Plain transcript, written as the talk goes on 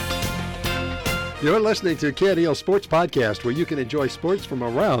You're listening to KNEL Sports Podcast, where you can enjoy sports from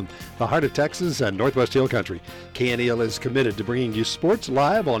around the heart of Texas and Northwest Hill Country. KNEL is committed to bringing you sports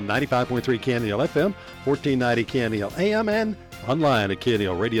live on 95.3 KNEL FM, 1490 KNEL AM, and online at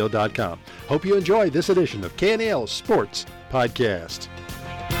KNELradio.com. Hope you enjoy this edition of KNEL Sports Podcast.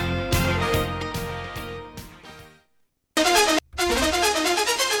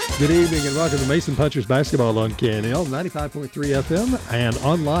 Good evening and welcome to Mason Punchers Basketball on KNEL 95.3 FM and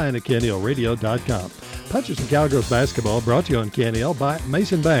online at KNELradio.com. Punchers and Cowgirls Basketball brought to you on KNEL by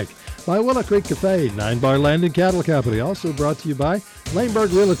Mason Bank, by Willow Creek Cafe, 9 Bar Land and Cattle Company, also brought to you by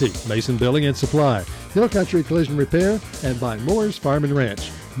Laneburg Realty, Mason Building and Supply, Hill Country Collision Repair, and by Moore's Farm and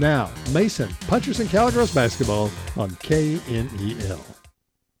Ranch. Now, Mason Punchers and Cowgirls Basketball on KNEL.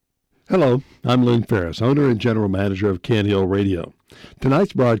 Hello, I'm Lynn Ferris, owner and general manager of KNEL Radio.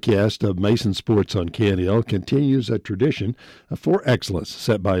 Tonight's broadcast of Mason Sports on KNEL continues a tradition for excellence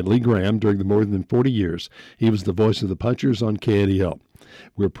set by Lee Graham during the more than 40 years he was the voice of the Punchers on KNEL.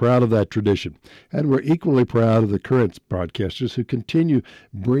 We're proud of that tradition, and we're equally proud of the current broadcasters who continue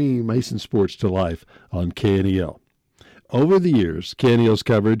bringing Mason sports to life on KNEL. Over the years, KNEL's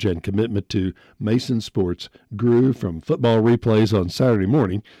coverage and commitment to Mason sports grew from football replays on Saturday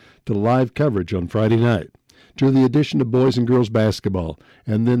morning to live coverage on Friday night, to the addition of boys and girls basketball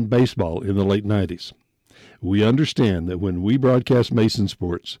and then baseball in the late 90s. We understand that when we broadcast Mason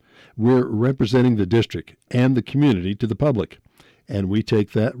sports, we're representing the district and the community to the public, and we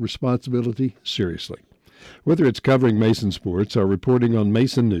take that responsibility seriously. Whether it's covering Mason sports or reporting on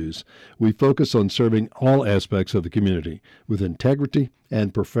Mason news, we focus on serving all aspects of the community with integrity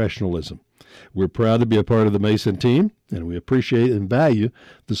and professionalism. We're proud to be a part of the Mason team, and we appreciate and value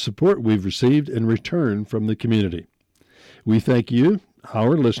the support we've received in return from the community. We thank you,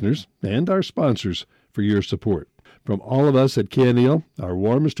 our listeners, and our sponsors for your support. From all of us at KNEL, our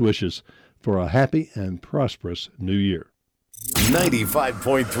warmest wishes for a happy and prosperous new year.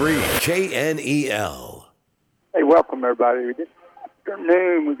 95.3 KNEL. Hey, welcome everybody. This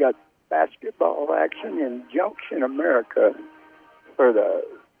afternoon we got basketball action in Junction, America for the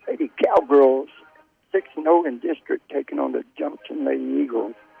Lady Cowgirls 6-0 in district taking on the Junction Lady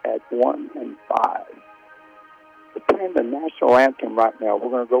Eagles at 1-5. We're playing the national anthem right now. We're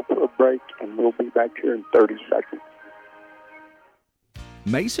going to go for a break, and we'll be back here in 30 seconds.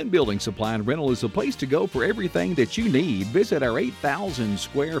 Mason Building Supply and Rental is a place to go for everything that you need. Visit our 8,000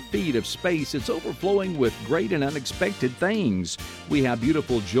 square feet of space. It's overflowing with great and unexpected things. We have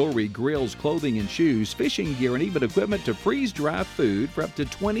beautiful jewelry, grills, clothing and shoes, fishing gear, and even equipment to freeze-dry food for up to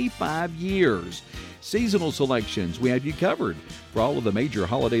 25 years. Seasonal selections, we have you covered for all of the major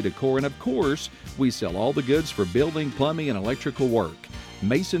holiday decor. And of course, we sell all the goods for building, plumbing, and electrical work.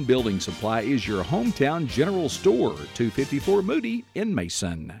 Mason Building Supply is your hometown general store, 254 Moody in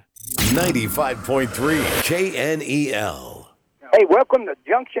Mason. 95.3 KNEL. Hey, welcome to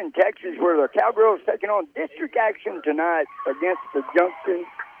Junction, Texas, where the Cowgirls taking on district action tonight against the Junction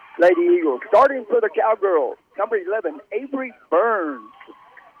Lady Eagles. Starting for the Cowgirls, number 11, Avery Burns.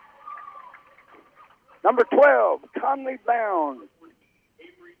 Number 12, Conley Bound.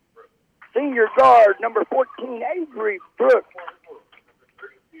 Senior guard, number 14, Avery Brooks.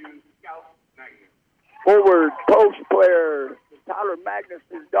 Forward post player, Tyler Magnus'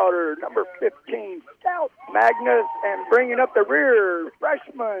 daughter, number 15, Scout Magnus. And bringing up the rear,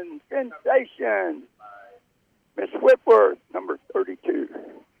 freshman sensation, Miss Whitworth, number 32.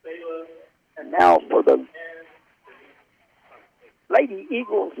 And now for the Lady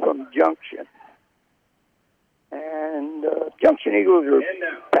Eagles from Junction. And Junction Eagles are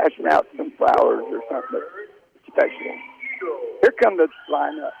passing out some flowers or something special. Here come the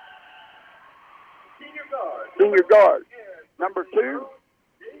lineup. Senior guard, number 2,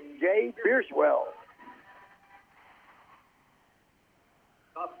 Jay Bierswell.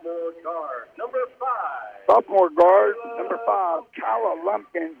 Sophomore guard, number 5. Sophomore guard, number 5, Kyla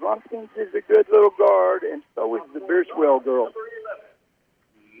Lumpkins. Lumpkins is a good little guard, and so is the Bierswell girl.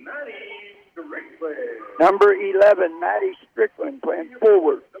 Number 11, Maddie Strickland, playing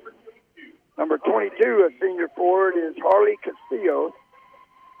forward. Number 22, a senior forward, is Harley Castillo.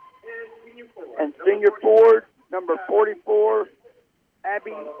 And senior forward, number 44,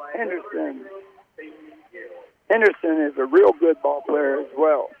 Abby Henderson. Henderson is a real good ball player as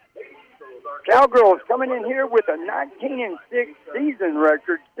well. Cowgirls coming in here with a 19-6 season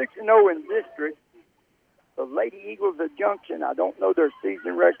record, 6-0 in district. The Lady Eagles of Junction, I don't know their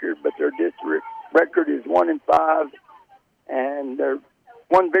season record, but their district record is 1-5, and their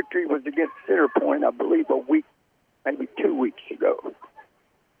one victory was against Center Point, I believe, a week, maybe 2 weeks ago.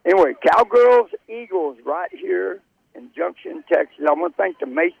 Anyway, Cowgirls, Eagles right here in in Junction, Texas. I want to thank the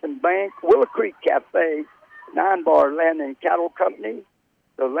Mason Bank, Willow Creek Cafe, 9 Bar Land and Cattle Company,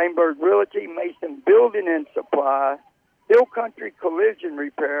 the Laneburg Realty, Mason Building and Supply, Hill Country Collision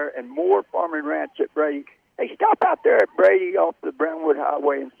Repair, and Moore Farm and Ranch at Brady. Hey, stop out there at Brady off the Brownwood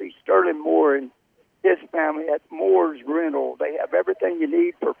Highway and see Sterling Moore and his family at Moore's Rental. They have everything you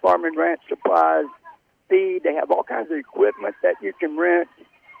need for farm and ranch supplies, feed. They have all kinds of equipment that you can rent.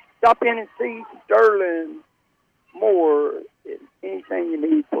 Stop in and see Sterling Moore. Anything you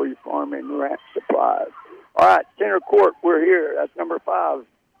need for your farm and ranch supplies. All right, center court, we're here. That's number 5.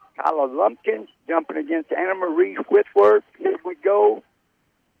 Kyla Lumpkins jumping against Anna Marie Whitworth. Here we go.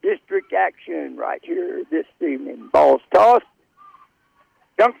 District action right here this evening. Ball's tossed.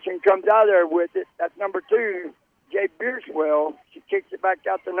 Junction comes out there with it. That's number 2, Jay Beerswell. She kicks it back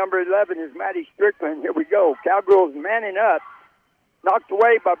out to number 11 is Maddie Strickland. Here we go. Cowgirls manning up. Knocked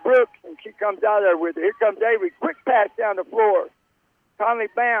away by Brooks, and she comes out there with it. Here comes Avery. Quick pass down the floor. Conley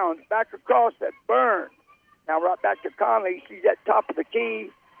bounds. Back across at Burns. Now right back to Conley. She's at top of the key.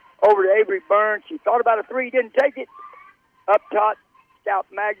 Over to Avery Burns. She thought about a 3. Didn't take it. Up top, Scout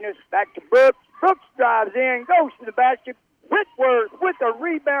Magnus. Back to Brooks. Brooks drives in. Goes to the basket. Whitworth with a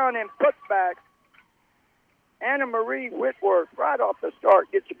rebound and putback. Anna Marie Whitworth right off the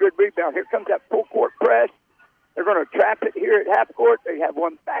start gets a good rebound. Here comes that full court press. They're going to trap it here at half court. They have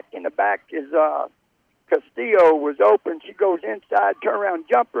one back in the back. Castillo was open. She goes inside, turnaround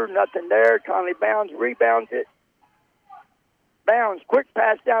jumper, nothing there. Conley bounds, rebounds it. Bounds, quick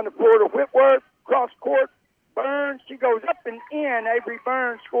pass down the floor to Whitworth. Cross court, Burns. She goes up and in. Avery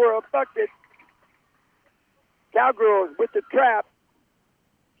Burns score a bucket. Cowgirls with the trap.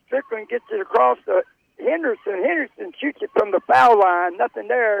 Strickland gets it across to Henderson. Henderson shoots it from the foul line. Nothing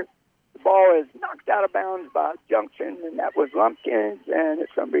there. The ball is knocked out of bounds by Junction, and that was Lumpkins, and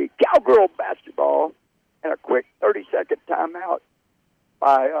it's going to be Cowgirl basketball and a quick 30-second timeout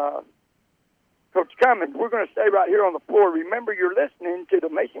by Coach Cummins. We're going to stay right here on the floor. Remember, you're listening to the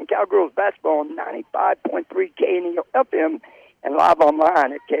Mason Cowgirls basketball on 95.3 KNEL FM and live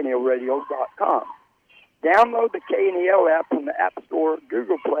online at KNELradio.com. Download the KNEL app from the App Store,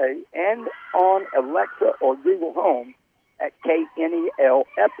 Google Play, and on Alexa or Google Home at KNEL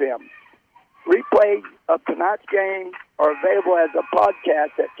FM. Replays of tonight's game are available as a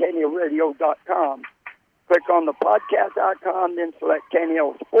podcast at KNELradio.com. Click on the podcast icon, then select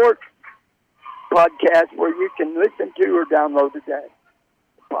KNEL Sports Podcast, where you can listen to or download the game.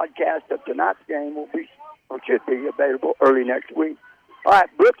 The podcast of tonight's game should be available early next week. All right,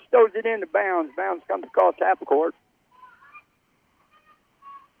 Brooks throws it into Bounds. Bounds comes across half court.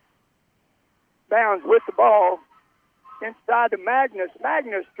 Bounds with the ball inside to Magnus.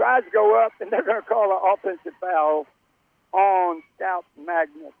 Magnus tries to go up, and they're going to call an offensive foul on Scout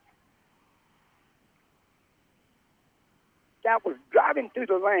Magnus. Scout was driving through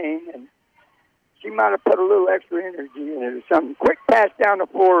the lane, and she might have put a little extra energy in it or something. Quick pass down the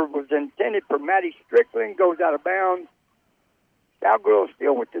floor was intended for Maddie Strickland. Goes out of bounds. Cowgirls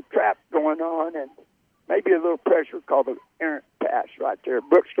still with the trap going on, and maybe a little pressure called the errant pass right there.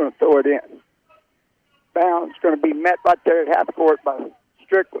 Brooks going to throw it in. Bounds going to be met right there at half court by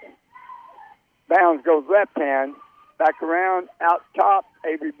Strickland. Bounds goes left hand, back around, out top.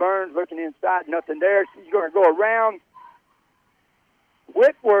 Avery Burns looking inside, nothing there. She's going to go around.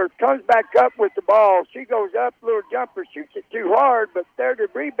 Whitworth comes back up with the ball. She goes up, little jumper, shoots it too hard, but there to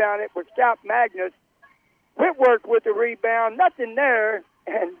rebound it was Scout Magnus. Whitworth with the rebound, nothing there,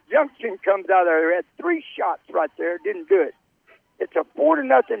 and Junction comes out of there. Had 3 shots right there, didn't do it. It's a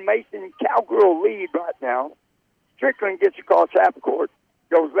 4-0 Mason Cowgirl lead right now. Strickland gets across half court,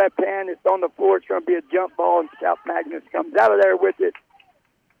 goes left hand, it's on the floor, it's going to be a jump ball, and Scout Magnus comes out of there with it.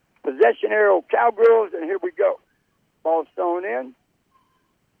 Possession arrow Cowgirls, and here we go. Ball's thrown in.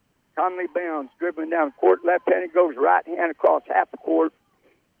 Conley Bounds dribbling down court, left-handed, goes right hand across half the court.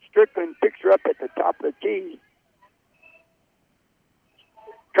 Strickland picks her up at the top of the key.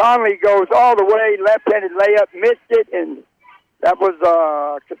 Conley goes all the way, left-handed layup, missed it, and that was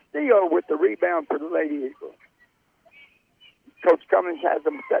Castillo with the rebound for the Lady Eagles. Coach Cummins has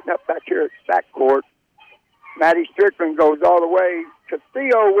them setting up back here at backcourt. Maddie Strickland goes all the way.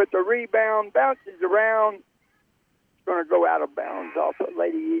 Castillo with the rebound, bounces around. It's going to go out of bounds off of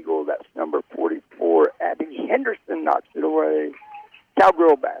Lady Eagle. That's number 44. Abby Henderson knocks it away.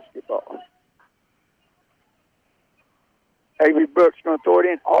 Cowgirl basketball. Avery Brooks going to throw it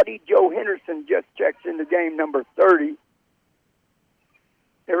in. Audie Joe Henderson just checks into game number 30.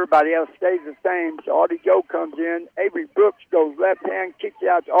 Everybody else stays the same. So Audie Joe comes in. Avery Brooks goes left hand, kicks it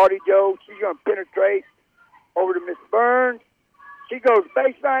out to Audie Joe. She's going to penetrate over to Miss Burns. She goes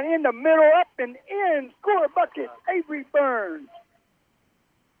baseline in the middle, up and in. Score a bucket. Avery Burns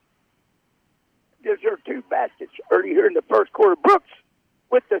gives her 2 baskets early here in the first quarter. Brooks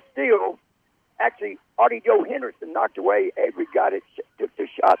with the steal. Actually, Audie Joe Henderson knocked away. Avery got it, took the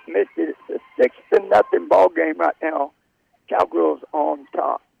shot, missed it. It's a 6-0 ball game right now. Cowgirls on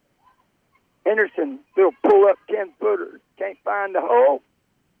top. Henderson will pull up 10-footer. Can't find the hole.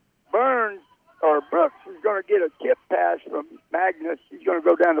 Brooks is going to get a tip pass from Magnus. He's going to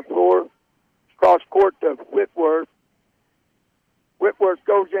go down the floor, cross court to Whitworth. Whitworth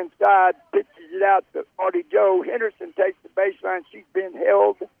goes inside, pitches it out to Audie Joe. Henderson takes the baseline. She's been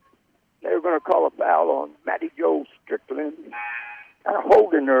held. They're going to call a foul on Maddie Jo Strickland, kind of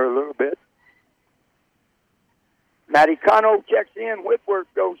holding her a little bit. Maddie Cano checks in. Whitworth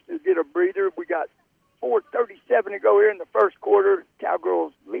goes to get a breather. We got 4:37 to go here in the first quarter.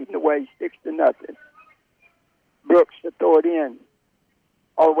 Cowgirls leading the way 6-0. Brooks to throw it in.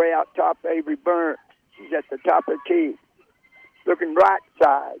 All the way out top, Avery Burns. She's at the top of the key. Looking right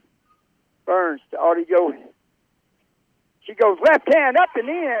side. Burns to Audie Joe. She goes left hand up and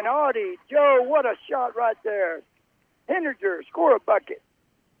in. Audie Joe, what a shot right there. Henninger score a bucket.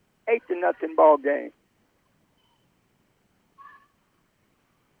 8-0 ball game.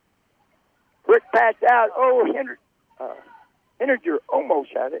 Quick pass out. Oh, Henninger almost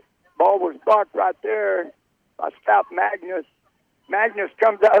had it. Ball was blocked right there by Scout Magnus. Magnus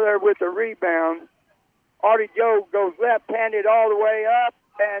comes out there with a rebound. Audie Joe goes left-handed all the way up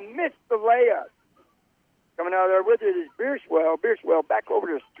and missed the layup. Coming out there with it is Bierswell. Bierswell back over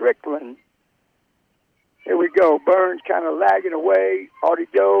to Strickland. Here we go. Burns kind of lagging away. Audie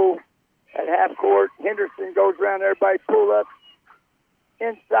Joe at half court. Henderson goes around. Everybody pull up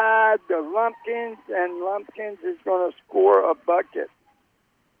inside the Lumpkins, and Lumpkins is going to score a bucket.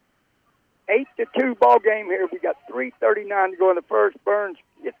 8-2 ball game here. We got 3:39 to go in the first. Burns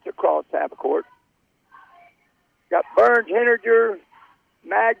gets across half court. Got Burns, Henninger,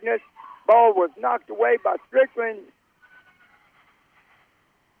 Magnus. Ball was knocked away by Strickland.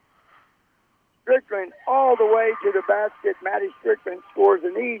 Strickland all the way to the basket. Maddie Strickland scores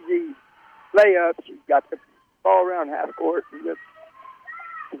an easy layup. She's got the ball around half court and just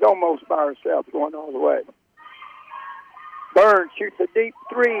is almost by herself going all the way. Burns shoots a deep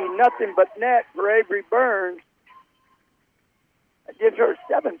 3, nothing but net for Avery Burns. That gives her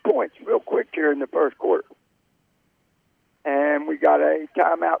 7 points real quick here in the first quarter. And we got a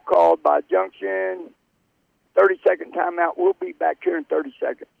timeout called by Junction. 30-second timeout. We'll be back here in 30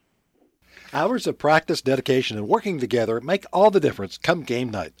 seconds. Hours of practice, dedication, and working together make all the difference come game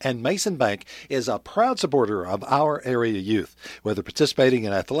night, and Mason Bank is a proud supporter of our area youth. Whether participating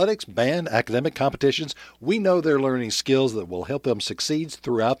in athletics, band, academic competitions, we know they're learning skills that will help them succeed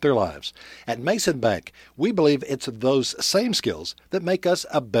throughout their lives. At Mason Bank, we believe it's those same skills that make us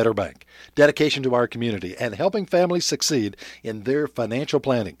a better bank. Dedication to our community and helping families succeed in their financial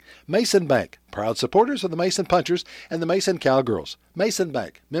planning. Mason Bank, proud supporters of the Mason Punchers and the Mason Cowgirls. Mason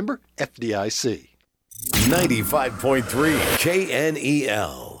Bank, member FDIC. 95.3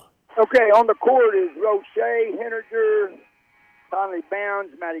 KNEL. Okay, on the court is Roche, Henninger, Conley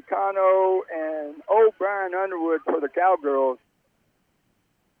Bounds, Maddie Cano, and O'Brien Underwood for the Cowgirls.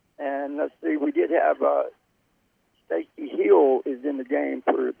 And let's see, we did have Stacy Hill is in the game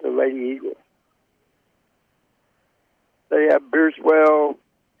for the Lady Eagles. They have Bierswell,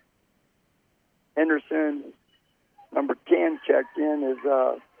 Henderson. Number 10 checked in is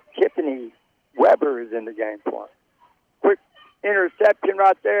Tiffany Weber is in the game for him. Quick interception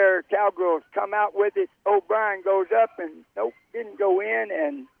right there. Cowgirls come out with it. O'Brien goes up and nope, didn't go in,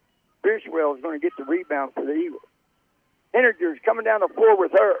 and Bierswell is going to get the rebound for the Eagles. Henninger's coming down the floor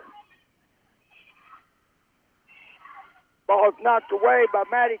with her. Ball's knocked away by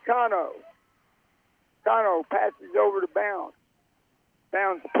Maddie Cano. Cano passes over to Bounds.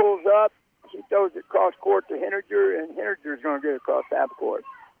 Bounds pulls up. She throws it cross court to Henninger, and Henninger's going to get across half court.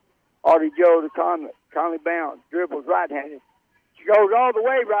 Audie Joe to Conley. Conley Bounds. Dribbles right-handed. She goes all the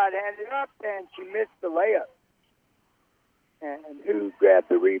way right-handed up, and she missed the layup. And who grabbed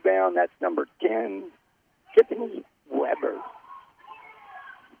the rebound? That's number 10, Tiffany Weber.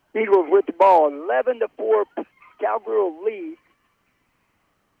 Eagles with the ball. 11-4 Cowgirl lead.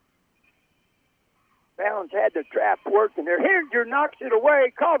 Bounds had the trap working there. Henninger knocks it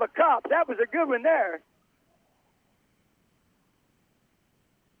away. Call the cops. That was a good one there.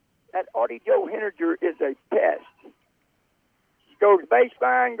 That Audie Joe Henninger is a pest. She goes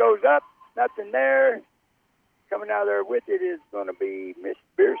baseline, goes up, nothing there. Coming out there with it is going to be Miss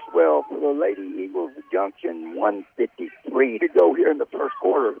Bierswell for the Lady Eagles Junction. 1:53 to go here in the first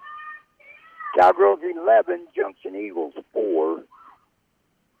quarter. Cowgirls 11, Junction Eagles 4.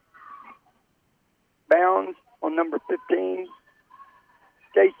 Bounds on number 15.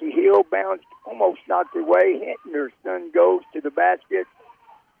 Stacy Hill bounced, almost knocked it away. Henderson goes to the basket.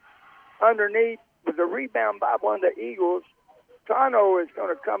 Underneath was a rebound by one of the Eagles. Toronto is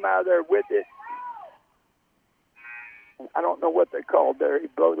going to come out of there with it. I don't know what they called there. He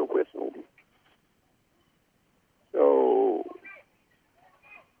blew the whistle. So,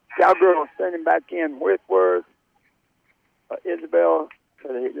 Cowgirls sending back in Whitworth, Isabel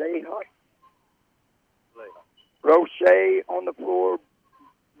Lehart, Roche on the floor,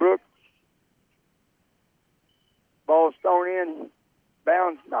 Brooks, ball thrown in,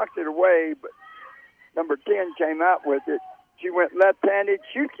 Bounds knocked it away, but number 10 came out with it. She went left-handed,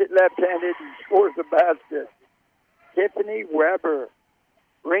 shoots it left-handed, and scores the basket. Tiffany Weber,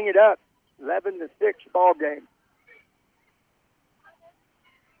 bring it up, 11-6 ball game.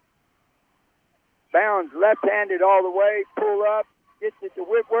 Bounds left-handed all the way, pull up, gets it to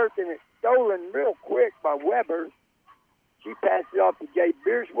Whitworth, and it's stolen real quick by Weber. She passed it off to Jay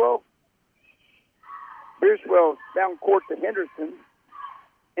Beerswell. Beerswell down court to Henderson.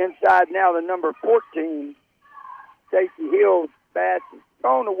 Inside now the number 14, Stacy Hill's bat is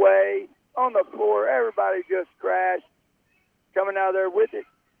thrown away on the floor. Everybody just crashed. Coming out of there with it,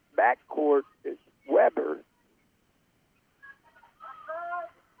 backcourt is Weber.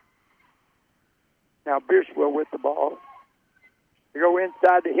 Now Beerswell with the ball. They go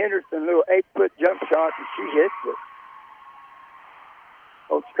inside to Henderson, little 8-foot jump shot, and she hits it.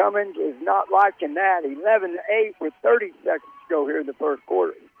 Coach Cummings is not liking that. 11-8 with 30 seconds to go here in the first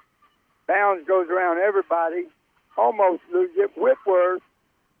quarter. Bounds goes around everybody, almost loses it. Whitworth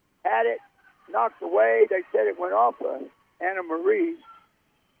had it, knocked away. They said it went off of Anna Marie.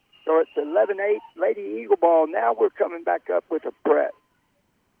 So it's 11-8 Lady Eagle ball. Now we're coming back up with a press.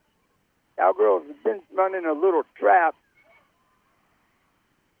 Cowgirls have been running a little trap.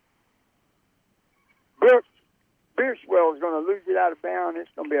 Brooks Beerswell is going to lose it out of bounds. It's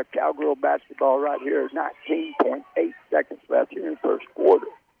going to be a Cowgirl basketball right here. 19.8 seconds left here in the first quarter.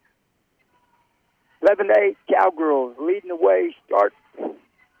 11-8 Cowgirls leading the way. Start from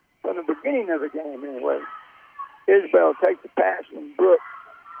the beginning of the game anyway. Isabel takes the pass from Brooks.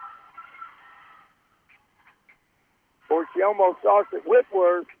 Or she almost lost it.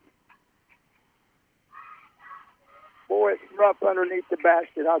 Whitworth. Boy, it's rough underneath the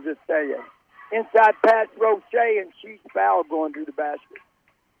basket, I'll just tell you. Inside pass, Roche, and she's fouled going to the basket.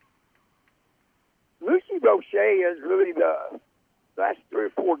 Lucy Roche has really the last 3 or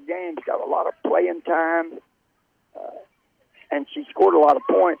 4 games got a lot of playing time, and she scored a lot of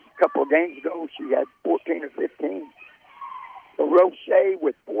points. A couple of games ago, she had 14 or 15. So Roche,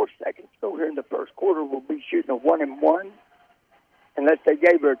 with 4 seconds to go here in the first quarter, will be shooting a 1-and-1 unless they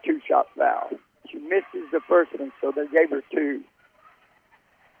gave her a 2-shot foul. She misses the first one, so they gave her 2.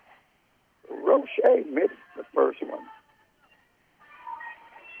 Roche missed the first one.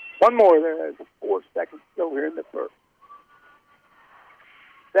 One more there. 4 seconds to go here in the first.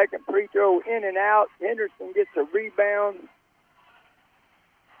 Second free throw in and out. Henderson gets a rebound.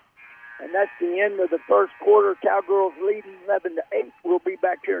 And that's the end of the first quarter. Cowgirls leading 11-8. We'll be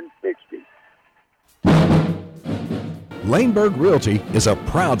back here in 60. Laneburg Realty is a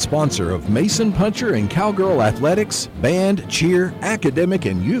proud sponsor of Mason Puncher and Cowgirl athletics, band, cheer, academic,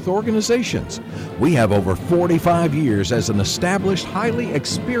 and youth organizations. We have over 45 years as an established, highly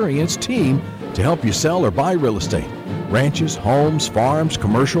experienced team to help you sell or buy real estate, ranches, homes, farms,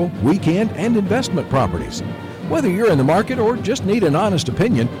 commercial, weekend, and investment properties. Whether you're in the market or just need an honest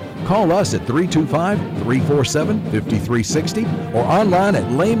opinion, call us at 325-347-5360 or online at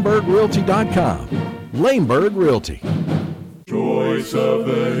laneburgrealty.com. Laneburg Realty. Choice of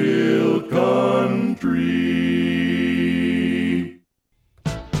the Hill Country.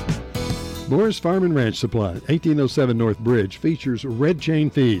 Moore's Farm and Ranch Supply, 1807 North Bridge, features Red Chain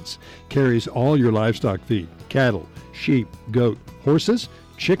Feeds. Carries all your livestock feed, cattle, sheep, goat, horses,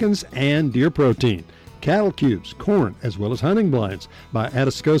 chickens, and deer protein. Cattle cubes, corn, as well as hunting blinds by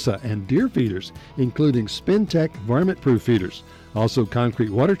Atascosa and deer feeders, including Spintech varmint-proof feeders. Also concrete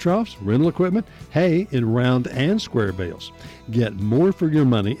water troughs, rental equipment, hay in round and square bales. Get more for your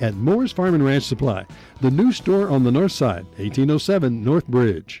money at Moore's Farm and Ranch Supply, the new store on the north side, 1807 North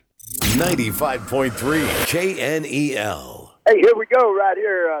Bridge. 95.3 KNEL. Hey, here we go right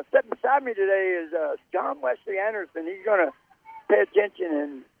here. Sitting beside me today is John Wesley Anderson. He's going to pay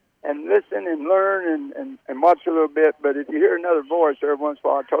attention and listen and learn and watch a little bit. But if you hear another voice every once in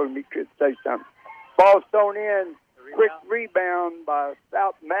a while, I told him he could say something. Ball's thrown in. Quick rebound by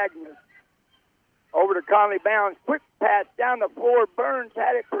South Magnus. Over to Conley Bounds. Quick pass down the floor. Burns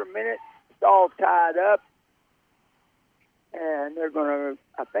had it for a minute. It's all tied up. And they're going to,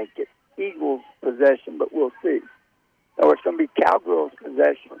 I think, get Eagles' possession, but we'll see. So it's going to be Cowgirls'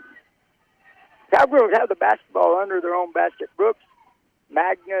 possession. Cowgirls have the basketball under their own basket. Brooks,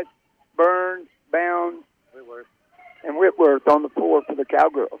 Magnus, Burns, Bounds, and Whitworth on the floor for the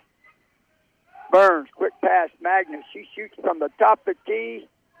Cowgirls. Burns, quick pass, Magnus. She shoots from the top of the key.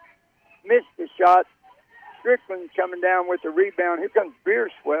 Missed the shot. Strickland coming down with the rebound. Here comes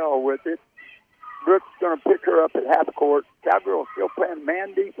Beerswell with it. Brooks going to pick her up at half court. Cowgirls still playing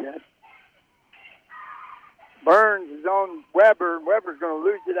man defense. Burns is on Weber. Weber's going to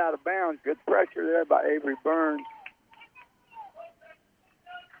lose it out of bounds. Good pressure there by Avery Burns.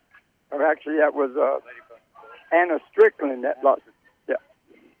 Or actually, that was Anna Strickland that lost it. Yeah.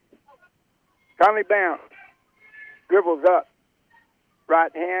 Conley Bounds. Dribbles up.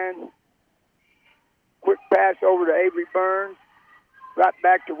 Right hand. Quick pass over to Avery Burns. Right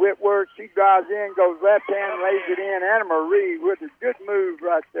back to Whitworth. She drives in, goes left hand, lays it in. Anna Marie with a good move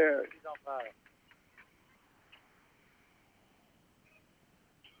right there. She's on fire.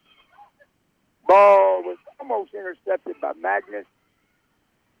 Ball was almost intercepted by Magnus.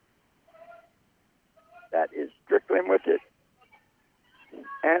 That is Strickland with it.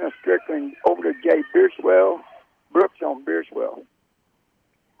 Anna Strickland over to Jay Beerswell. Brooks on Beerswell.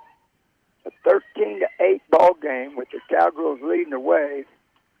 A 13-8 ball game with the Cowgirls leading the way.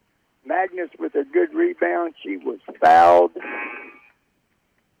 Magnus with a good rebound. She was fouled.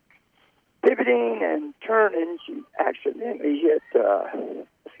 Pivoting and turning, she accidentally hit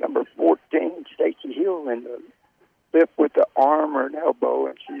number 14, Stacey Hill, in the lip with the arm or an elbow,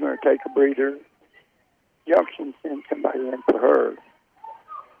 and she's going to take a breather. Junction sends somebody in for her.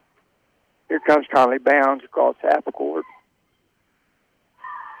 Here comes Conley Bounds across half court.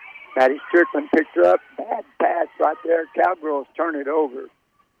 Maddie Strickland picked her up. Bad pass right there. Cowgirls turn it over.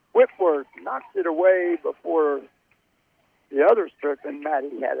 Whitworth knocks it away before the other Strickland,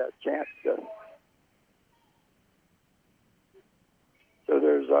 Maddie, had a chance to. So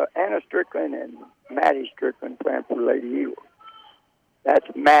there's Anna Strickland and Maddie Strickland playing for Lady Eagles. That's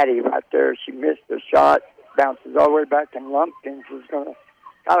Maddie right there. She missed the shot. Bounces all the way back, and Lumpkins is going to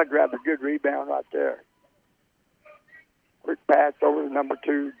kind of grab a good rebound right there. Quick pass over to number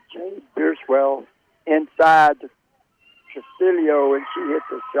 2, Jade Beerswell, inside to Castillo, and she hit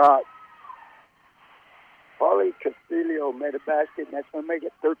the shot. Polly Castillo made a basket, and that's going to make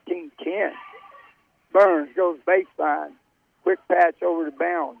it 13-10. Burns goes baseline. Quick pass over to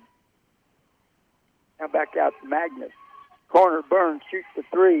Bounds. Now back out to Magnus. Corner, Burns shoots the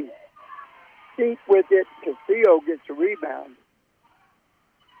 3. Deep with it, Castillo gets a rebound.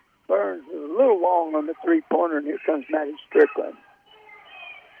 Burns is a little long on the three-pointer, and here comes Maddie Strickland.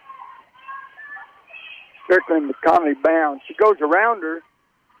 Strickland with Conley Bounds. She goes around her,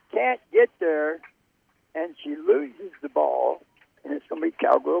 can't get there, and she loses the ball, and it's going to be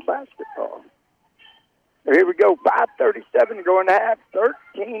Cowgirl basketball. So here we go, 5:37 to go in the half,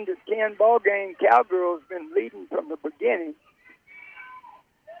 13-10 ball game. Cowgirls been leading from the beginning.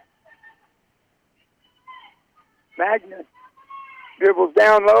 Magnus dribbles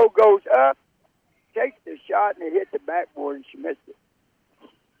down low, goes up, takes the shot, and it hit the backboard, and she missed it.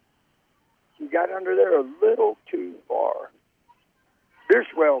 She got under there a little too far.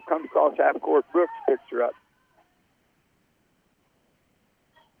 Beerswell comes across half court. Brooks picks her up.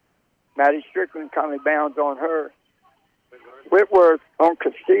 Maddie Strickland, Conley Bounds on her. Whitworth on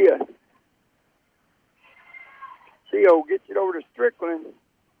Castilla. Castillo gets it over to Strickland.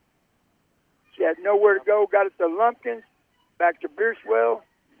 She had nowhere to go. Got it to Lumpkins. Back to Beerswell.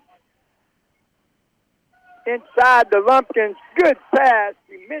 Inside the Lumpkins. Good pass.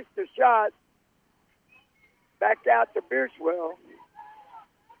 She missed the shot. Back out to Beerswell.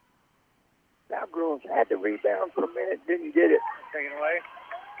 Cowgirls had the rebound for a minute. Didn't get it. Taken away.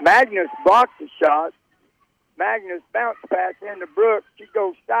 Magnus blocked the shot. Magnus bounce pass into Brooks. She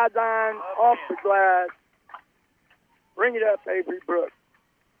goes sideline off the glass. Bring it up, Avery Brooks.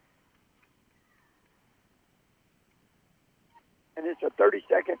 And it's a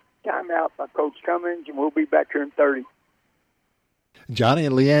 30-second timeout by Coach Cummings, and we'll be back here in 30. Johnny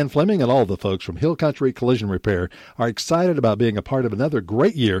and Leanne Fleming and all the folks from Hill Country Collision Repair are excited about being a part of another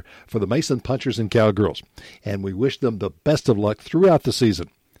great year for the Mason Punchers and Cowgirls, and we wish them the best of luck throughout the season.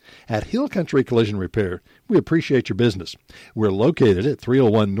 At Hill Country Collision Repair, we appreciate your business. We're located at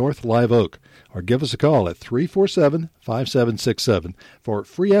 301 North Live Oak, or give us a call at 347-5767 for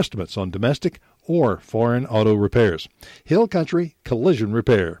free estimates on domestic or foreign auto repairs. Hill Country Collision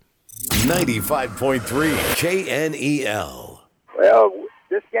Repair. 95.3 KNEL. Well,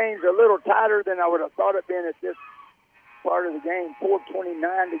 this game's a little tighter than I would have thought it been at this part of the game.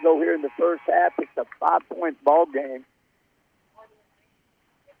 4:29 to go here in the first half. It's a 5-point ball game.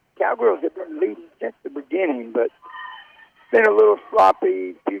 Cowgirls have been leading since the beginning, but been a little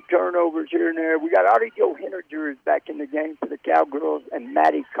sloppy, few turnovers here and there. We got Artie Joe Henninger is back in the game for the Cowgirls, and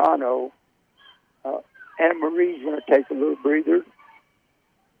Maddie Cano. Anna Marie's going to take a little breather.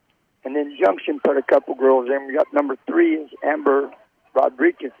 And then Junction put a couple girls in. We got number 3 is Amber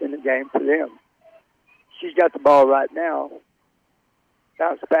Rodriguez in the game for them. She's got the ball right now.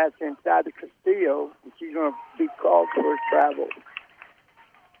 Bounce pass inside the Castillo, and she's going to be called for her travel.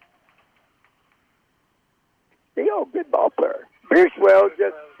 Castillo, good ball player. Bierswell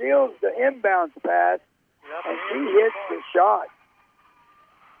just steals the inbounds pass, and she hits the shot.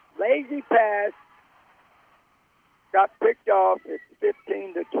 Lazy pass. Got picked off. It's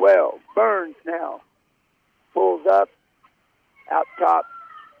 15-12. Burns now. Pulls up. Out top.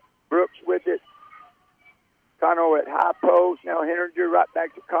 Brooks with it. Cano at high post. Now Henninger right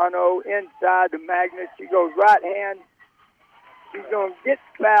back to Cano. Inside to Magnus. She goes right hand. She's going to get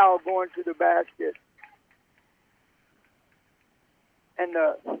fouled going to the basket. And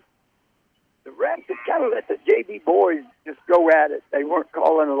the refs have kind of let the JV boys just go at it. They weren't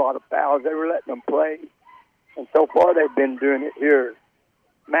calling a lot of fouls. They were letting them play. And so far they've been doing it here.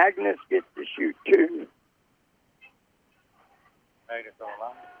 Magnus gets to shoot 2. Magnus on the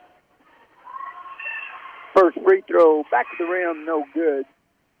line. First free throw, back of the rim, no good.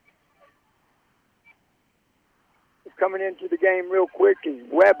 Coming into the game real quick is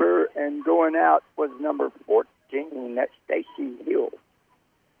Weber, and going out was number 14. That's Stacy Hill.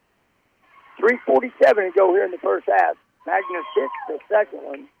 3:47 to go here in the first half. Magnus hits the second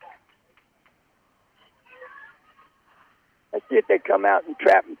one. Let's see if they come out and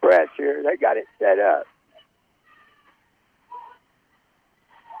trap and press here. They got it set up.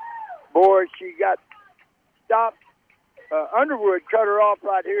 Boy, she got stopped. Underwood cut her off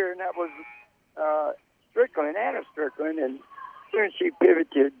right here, and that was Strickland, Anna Strickland. And as soon as she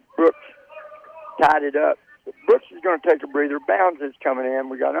pivoted, Brooks tied it up. Brooks is going to take a breather. Bounds is coming in.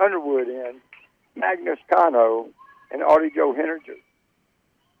 We got Underwood in, Magnus Cano, and Artie Joe Henninger.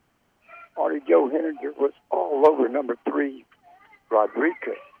 Artie Joe Henninger was all over number 3,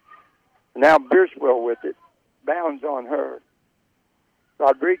 Rodriguez. Now Bierswell with it. Bounds on her.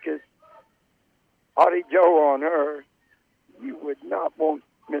 Rodriguez, Artie Joe on her. You would not want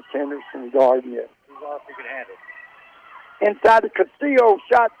Miss Henderson guarding you. She's off, you can handle. Inside the Castillo,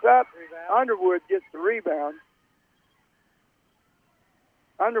 shots up. Underwood gets the rebound.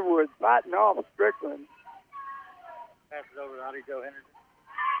 Underwood fighting off Strickland. Pass it over to Artie Joe Henderson.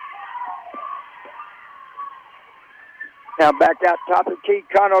 Now back out top of the key.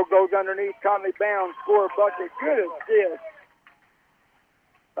 Cano goes underneath. Conley Bounds, score a bucket. Good assist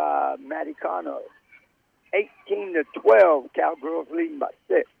by Maddie Cano. 18-12. Cowgirls leading by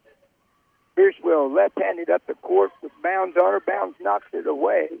 6. Bierswell left-handed up the court with Bounds on her. Bounds knocks it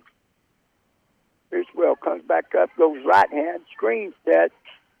away. Bierswell comes back up, goes right hand, screen set.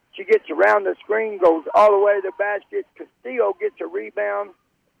 She gets around the screen, goes all the way to the basket. Castillo gets a rebound.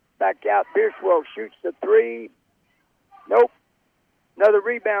 Back out. Bierswell shoots the 3. Nope. Another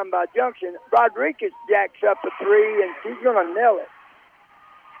rebound by Junction. Rodriguez jacks up a 3, and she's going to nail it.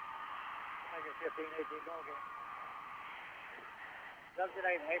 15, 18 ball game. Junction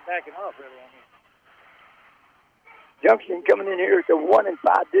ain't backing off really on me. Junction coming in here at the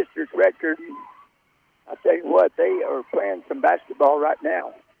 1-5 district record. I tell you what, they are playing some basketball right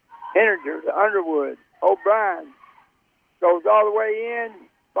now. Henninger to Underwood. O'Brien goes all the way in.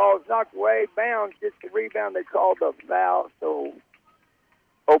 Ball's knocked away. Bounds gets the rebound. They called the foul. So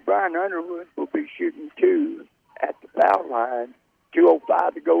O'Brien Underwood will be shooting 2 at the foul line.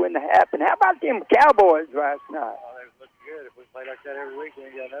 2:05 to go in the half. And how about them Cowboys last night? Oh, they look good. If we play like that every week, we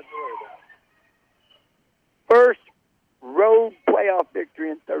ain't got nothing to worry about. First road playoff victory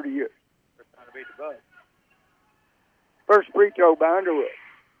in 30 years. We're trying to beat the Bucks. First free throw by Underwood.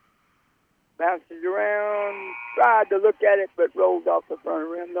 Bounces around, tried to look at it, but rolls off the front of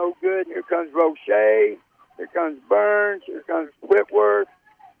the rim. No good. Here comes Roche. Here comes Burns. Here comes Whitworth.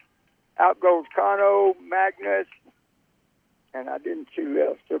 Out goes Cano, Magnus. And I didn't see who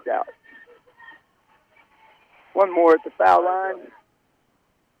else took out. One more at the foul line.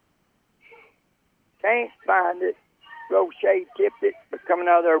 Can't find it. Roche tipped it, but coming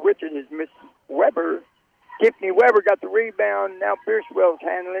out of there with it is Miss Weber. Tiffany Weber got the rebound. Now Bierswell's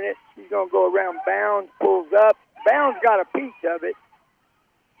handling it. She's going to go around Bounds, pulls up. Bounds got a piece of it.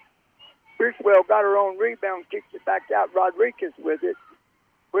 Bierswell got her own rebound, kicks it back out. Rodriguez with it.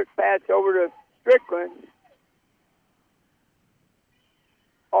 Quick pass over to Strickland.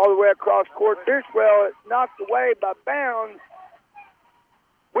 All the way across court. Bierswell is knocked away by Bounds.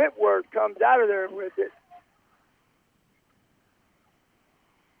 Whitworth comes out of there with it.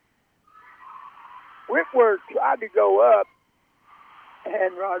 Whitworth tried to go up,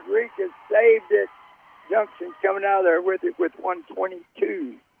 and Rodriguez saved it. Junction coming out of there with it with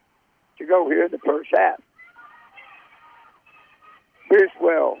 1:22 to go here in the first half.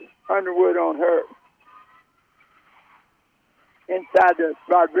 Bierswell, Underwood on her. Inside to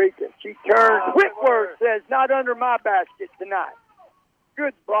Rodriguez. She turns. Whitworth says, not under my basket tonight.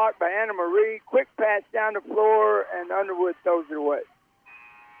 Good block by Anna Marie. Quick pass down the floor, and Underwood throws it away.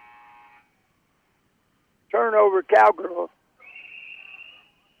 Turnover, Cowgirls.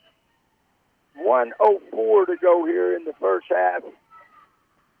 1:04 to go here in the first half.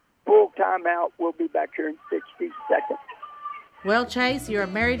 Full timeout. We'll be back here in 60 seconds. Well, Chase, you're a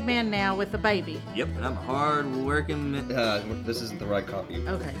married man now with a baby. Yep, and I'm hard-working. This isn't the right copy.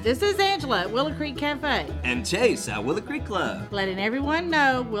 Okay, this is Angela at Willow Creek Cafe. And Chase at Willow Creek Club. Letting everyone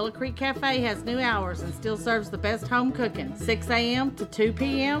know Willow Creek Cafe has new hours and still serves the best home cooking. 6 a.m. to 2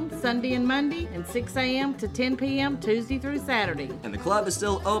 p.m. Sunday and Monday, and 6 a.m. to 10 p.m. Tuesday through Saturday. And the club is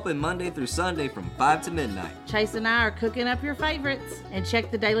still open Monday through Sunday from 5 to midnight. Chase and I are cooking up your favorites. And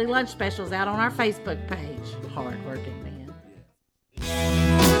check the daily lunch specials out on our Facebook page. Hard-working man.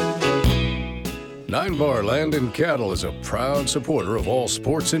 Nine Bar Land and Cattle is a proud supporter of all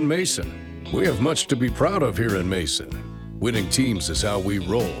sports in Mason. We have much to be proud of here in Mason. Winning teams is how we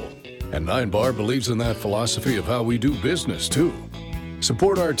roll, and Nine Bar believes in that philosophy of how we do business, too.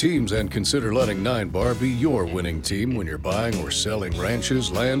 Support our teams and consider letting Nine Bar be your winning team when you're buying or selling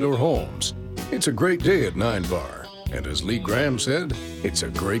ranches, land, or homes. It's a great day at Nine Bar, and as Lee Graham said, it's a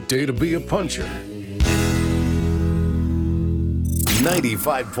great day to be a puncher.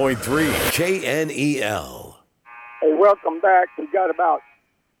 95.3 KNEL. Hey, welcome back. We got about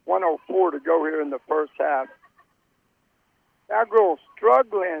 1:04 to go here in the first half. Cowgirls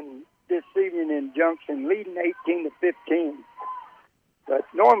struggling this evening in Junction, leading 18-15. But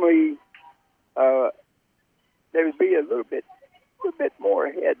normally they would be a little bit more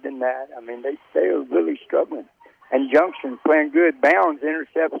ahead than that. I mean, they are really struggling. And Junction playing good. Bounds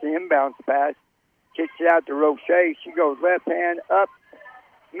intercepts the inbounds pass. Kicks it out to Roche. She goes left hand up.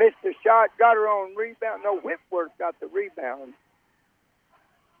 Missed the shot. Got her own rebound. No, Whitworth got the rebound.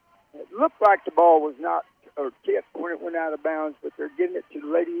 It looked like the ball was not or tipped when it went out of bounds, but they're getting it to the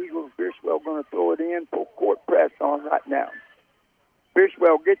Lady Eagles. Bierswell going to throw it in. Full court press on right now.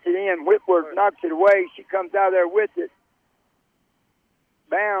 Bierswell gets it in. Whitworth knocks it away. She comes out there with it.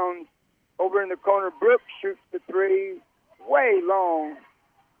 Bounds over in the corner. Brooks shoots the three. Way long.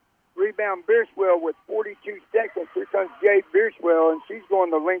 Rebound Bierswell with 42 seconds. Here comes Jay Bierswell, and she's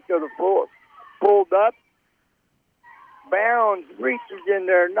going the length of the floor. Pulled up. Bounds reaches in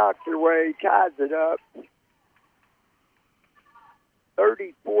there, knocks it away, ties it up.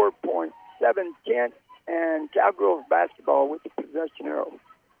 34.7 and Cowgirls basketball with the possession arrow.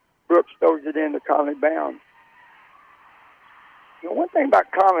 Brooks throws it in to Conley Bounds. You know, one thing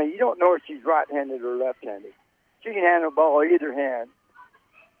about Conley, you don't know if she's right-handed or left-handed. She can handle the ball either hand.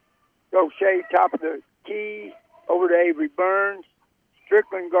 Roche, top of the key, over to Avery Burns.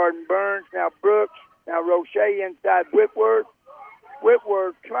 Strickland guarding Burns. Now Brooks. Now Roche inside Whitworth.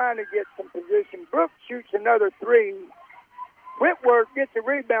 Whitworth trying to get some position. Brooks shoots another three. Whitworth gets a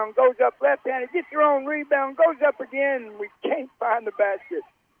rebound, goes up left-handed, gets her own rebound, goes up again. We can't find the basket.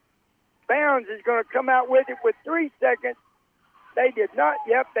 Bounds is going to come out with it with 3 seconds. They did not.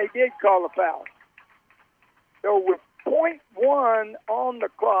 Yep, they did call a foul. So with 0.1 on the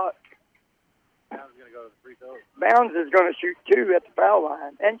clock, Bounds is going to go to the free throw. Bounds is going to shoot 2 at the foul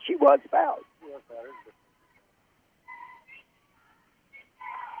line, and she was fouled.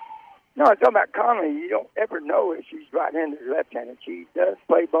 No, I'm talking about Conley. You don't ever know if she's right-handed or left-handed. She does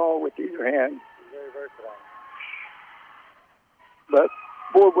play ball with either hand. She's very versatile. But,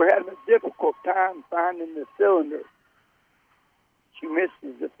 boy, we're having a difficult time finding the cylinder. She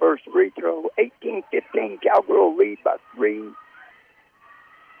misses the first free throw. 18-15, Cowgirl lead by 3.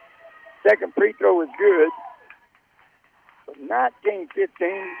 Second free throw is good. So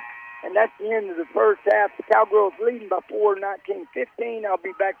 19-15, and that's the end of the first half. The Cowgirls leading by 4, 19-15. I'll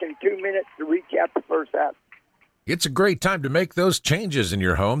be back in 2 minutes to recap the first half. It's a great time to make those changes in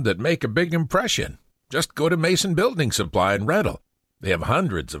your home that make a big impression. Just go to Mason Building Supply and Rental. They have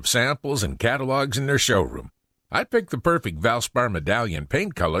hundreds of samples and catalogs in their showroom. I'd pick the perfect Valspar medallion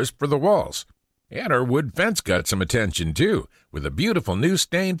paint colors for the walls. And our wood fence got some attention, too, with a beautiful new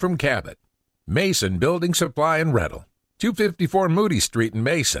stain from Cabot. Mason Building Supply and Rental, 254 Moody Street in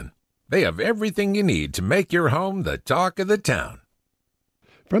Mason. They have everything you need to make your home the talk of the town.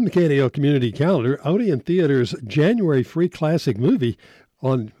 From the KNEL Community Calendar, Odeon Theater's January free classic movie,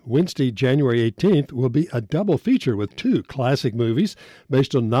 On Wednesday, January 18th, will be a double feature with two classic movies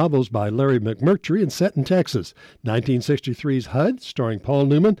based on novels by Larry McMurtry and set in Texas. 1963's HUD, starring Paul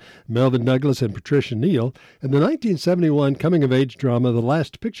Newman, Melvin Douglas, and Patricia Neal, and the 1971 coming-of-age drama The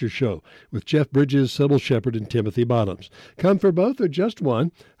Last Picture Show with Jeff Bridges, Sybil Shepherd, and Timothy Bottoms. Come for both or just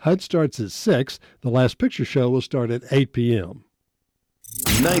one. HUD starts at 6. The Last Picture Show will start at 8 p.m.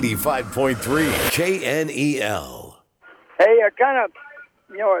 95.3 KNEL. Hey,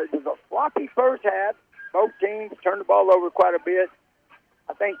 it was a floppy first half. Both teams turned the ball over quite a bit.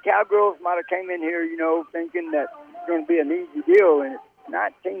 I think Cowgirls might have came in here, thinking that it's going to be an easy deal, and it's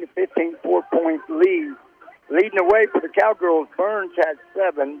 19-15, 4-point lead. Leading the way for the Cowgirls, Burns had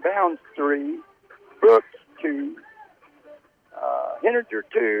 7, Bounds 3, Brooks 2, Henninger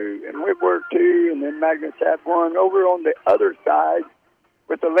 2, and Whitworth 2, and then Magnus had 1. Over on the other side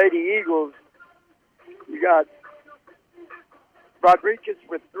with the Lady Eagles, you got Rodriguez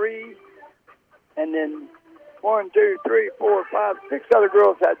with 3, and then 1, 2, 3, 4, 5, 6 other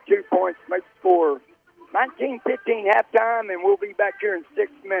girls had 2 points, makes score 19-15 halftime, and we'll be back here in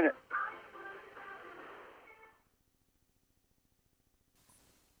 6 minutes.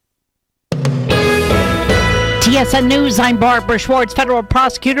 TSN News, I'm Barbara Schwartz. Federal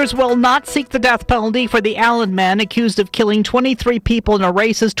prosecutors will not seek the death penalty for the Allen man accused of killing 23 people in a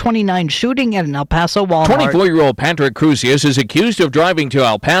racist 29 shooting at an El Paso Walmart. 24-year-old Patrick Crucius is accused of driving to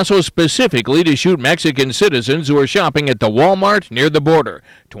El Paso specifically to shoot Mexican citizens who were shopping at the Walmart near the border.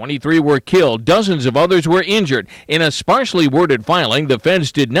 23 were killed. Dozens of others were injured. In a sparsely worded filing, the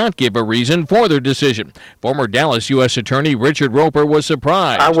feds did not give a reason for their decision. Former Dallas U.S. Attorney Richard Roper was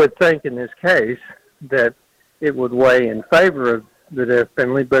surprised. I would think in this case that it would weigh in favor of the death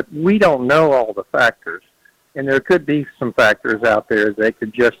penalty, but we don't know all the factors. And there could be some factors out there that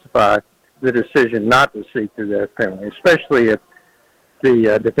could justify the decision not to seek the death penalty, especially if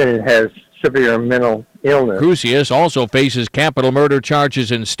the defendant has severe mental illness. Crucius also faces capital murder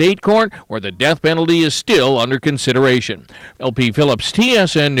charges in state court, where the death penalty is still under consideration. LP Phillips,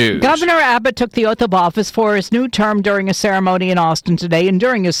 TSN News. Governor Abbott took the oath of office for his new term during a ceremony in Austin today, and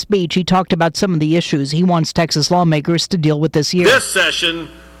during his speech, he talked about some of the issues he wants Texas lawmakers to deal with this year. This session,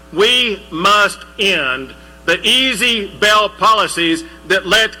 we must end the easy bail policies that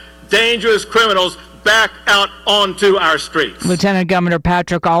let dangerous criminals back out onto our streets. Lieutenant Governor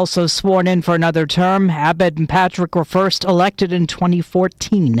Patrick also sworn in for another term. Abbott and Patrick were first elected in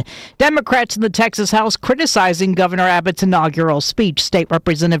 2014. Democrats in the Texas House criticizing Governor Abbott's inaugural speech. State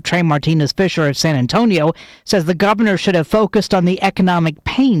Representative Trey Martinez-Fisher of San Antonio says the governor should have focused on the economic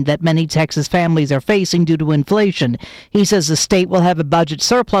pain that many Texas families are facing due to inflation. He says the state will have a budget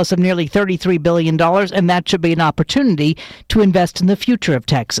surplus of nearly $33 billion, and that should be an opportunity to invest in the future of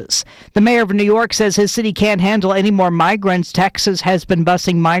Texas. The mayor of New York says his city can't handle any more migrants. Texas has been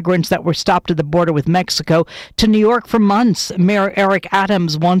busing migrants that were stopped at the border with Mexico to New York for months. Mayor Eric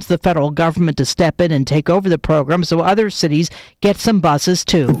Adams wants the federal government to step in and take over the program so other cities get some buses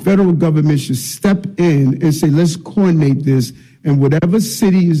too. The federal government should step in and say, let's coordinate this, and whatever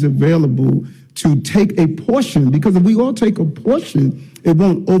city is available to take a portion, because if we all take a portion, it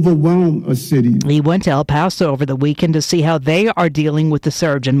won't overwhelm a city. He went to El Paso over the weekend to see how they are dealing with the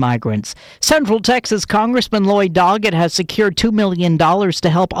surge in migrants. Central Texas Congressman Lloyd Doggett has secured $2 million to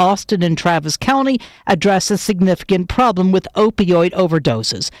help Austin and Travis County address a significant problem with opioid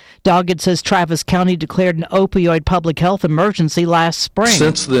overdoses. Doggett says Travis County declared an opioid public health emergency last spring.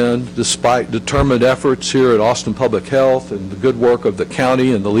 Since then, despite determined efforts here at Austin Public Health and the good work of the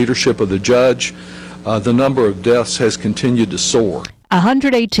county and the leadership of the judge, the number of deaths has continued to soar.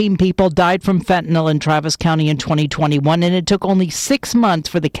 118 people died from fentanyl in Travis County in 2021, and it took only 6 months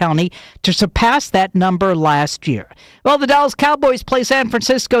for the county to surpass that number last year. Well, the Dallas Cowboys play San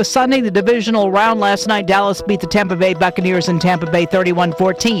Francisco Sunday. The divisional round last night, Dallas beat the Tampa Bay Buccaneers in Tampa Bay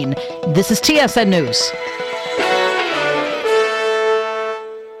 31-14. This is TSN News.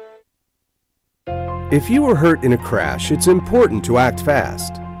 If you were hurt in a crash, it's important to act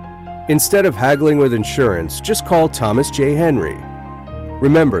fast. Instead of haggling with insurance, just call Thomas J. Henry.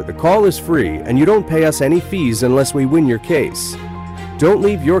 Remember, the call is free and you don't pay us any fees unless we win your case. Don't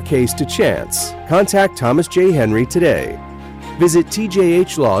leave your case to chance. Contact Thomas J. Henry today. Visit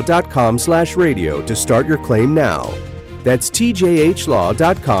tjhlaw.com/radio to start your claim now. That's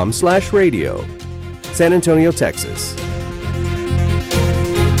tjhlaw.com/radio. San Antonio, Texas.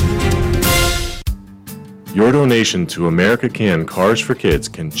 Your donation to America Can Cars for Kids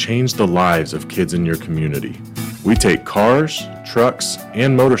can change the lives of kids in your community. We take cars, trucks,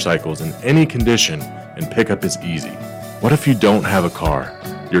 and motorcycles in any condition, and pickup is easy. What if you don't have a car?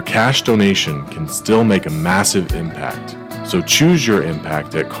 Your cash donation can still make a massive impact. So choose your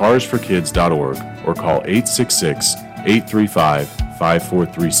impact at carsforkids.org or call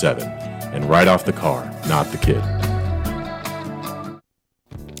 866-835-5437 and write off the car, not the kid.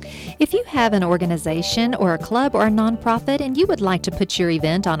 If you have an organization or a club or a nonprofit and you would like to put your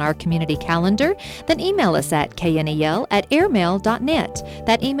event on our community calendar, then email us at knel@airmail.net.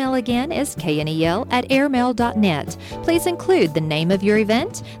 That email again is knel@airmail.net. Please include the name of your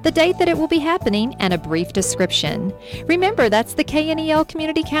event, the date that it will be happening, and a brief description. Remember, that's the KNEL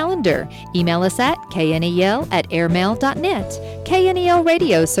Community Calendar. Email us at knel@airmail.net. KNEL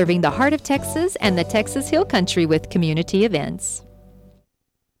Radio, serving the heart of Texas and the Texas Hill Country with community events.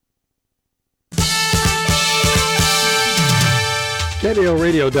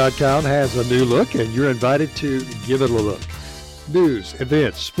 KNELradio.com has a new look, and you're invited to give it a look. News,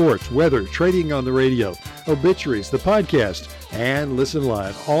 events, sports, weather, trading on the radio, obituaries, the podcast, and listen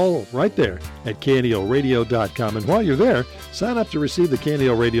live, all right there at KNELradio.com. And while you're there, sign up to receive the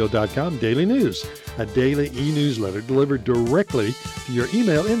KNELradio.com daily news, a daily e-newsletter delivered directly to your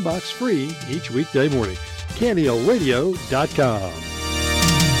email inbox free each weekday morning. KNELradio.com.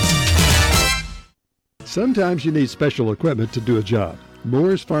 Sometimes you need special equipment to do a job.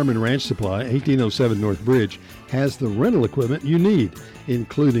 Moore's Farm and Ranch Supply, 1807 North Bridge, has the rental equipment you need,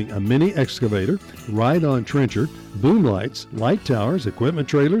 including a mini excavator, ride-on trencher, boom lights, light towers, equipment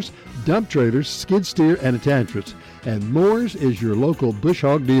trailers, dump trailers, skid steer, and attachments. And Moore's is your local bush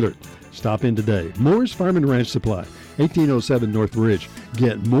hog dealer. Stop in today. Moore's Farm and Ranch Supply, 1807 North Bridge.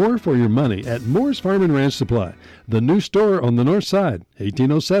 Get more for your money at Moore's Farm and Ranch Supply, the new store on the north side,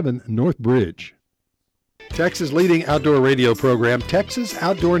 1807 North Bridge. Texas' leading outdoor radio program, Texas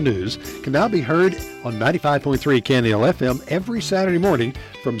Outdoor News, can now be heard on 95.3 KNEL FM every Saturday morning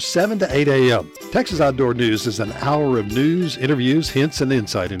from 7 to 8 a.m. Texas Outdoor News is an hour of news, interviews, hints, and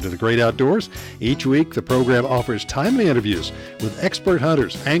insight into the great outdoors. Each week, the program offers timely interviews with expert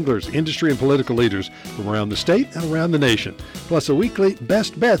hunters, anglers, industry, and political leaders from around the state and around the nation, plus a weekly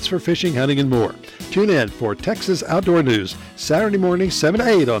best bets for fishing, hunting, and more. Tune in for Texas Outdoor News, Saturday morning, 7 to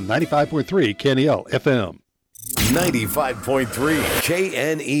 8 on 95.3 KNEL FM. 95.3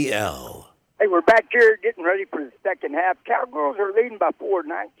 KNEL. Hey, we're back here getting ready for the second half. Cowgirls are leading by 4,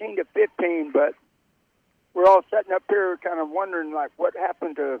 19-15, but we're all sitting up here kind of wondering, like, what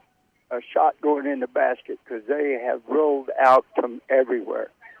happened to a shot going in the basket, because they have rolled out from everywhere.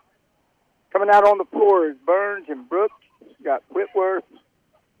 Coming out on the floor is Burns and Brooks. Got Whitworth,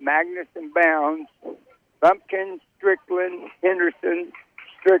 Magnus and Bounds, Bumpkin, Strickland, Henderson,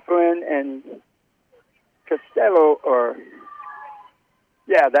 Strickland, and Costello,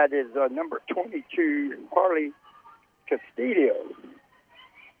 that is number 22, Harley Castillo.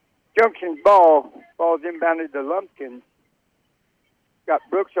 Junction's ball's inbounded to Lumpkin. Got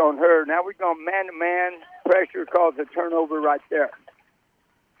Brooks on her. Now we're going man-to-man. Pressure caused a turnover right there.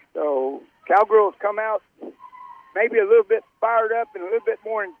 So Cowgirls come out maybe a little bit fired up and a little bit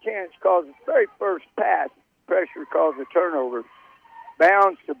more intense, because the very first pass, pressure caused a turnover.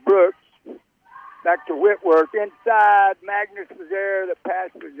 Bounds to Brooks. Back to Whitworth. Inside, Magnus was there. The pass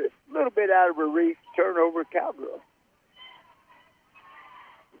was just a little bit out of her reach. Turnover, Cowgirls.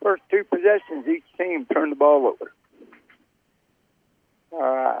 First two possessions, each team turned the ball over.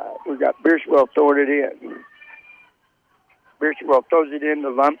 We got Bierschwell throwing it in. Bierschwell throws it in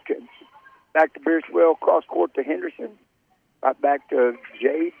to Lumpkins. Back to Bierschwell, cross court to Henderson. Right back to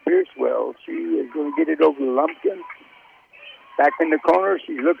Jade Bierschwell. She is going to get it over to Lumpkins. Back in the corner,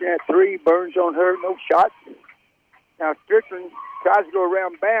 she's looking at three. Burns on her, no shot. Now Strickland tries to go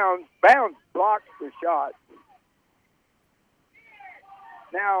around Bounds. Bounds blocks the shot.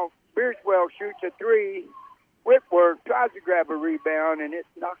 Now Bierschwell shoots a three. Whitworth tries to grab a rebound, and it's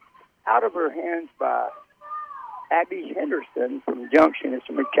knocked out of her hands by Abby Henderson from Junction. It's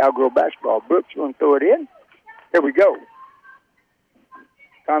from Cowgirl basketball. Brooks going to throw it in. Here we go.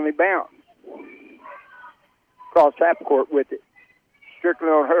 Conley Bounds. Cross half court with it.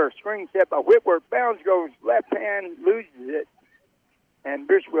 Strickland on her. Screen set by Whitworth. Bounds goes left hand, loses it. And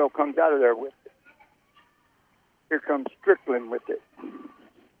Bierschwell comes out of there with it. Here comes Strickland with it.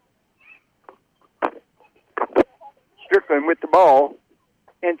 Strickland with the ball.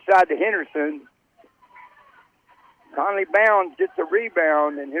 Inside to Henderson. Conley Bounds gets a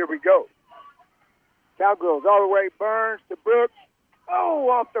rebound, and here we go. Cowgirls all the way. Burns to Brooks. Oh,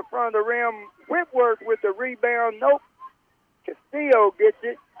 off the front of the rim. Whitworth with the rebound. Nope. Castillo gets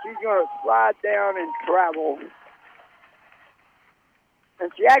it. She's going to slide down and travel.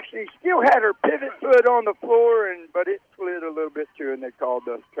 And she actually still had her pivot foot on the floor, but it slid a little bit too, and they called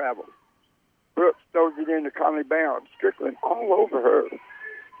the travel. Brooks throws it into Conley Bounds. Strickland all over her.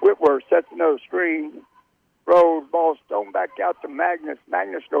 Whitworth sets another screen. throws, ball thrown back out to Magnus.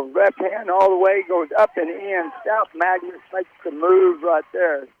 Magnus goes left hand all the way, goes up and in. South Magnus makes the move right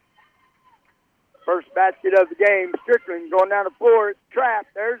there. First basket of the game. Strickland going down the floor. It's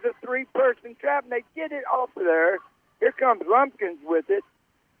trapped. There's a three-person trap, and they get it off of there. Here comes Lumpkins with it.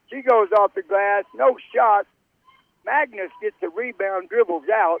 She goes off the glass. No shot. Magnus gets the rebound, dribbles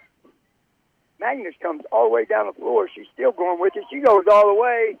out. Magnus comes all the way down the floor. She's still going with it. She goes all the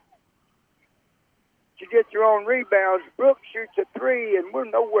way. She gets her own rebounds. Brooks shoots a three, and we're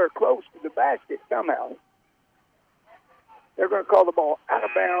nowhere close to the basket somehow. They're going to call the ball out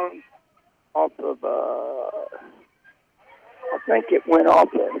of bounds off of, I think it went off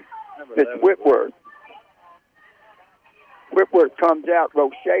of, it's Whitworth. Whitworth comes out.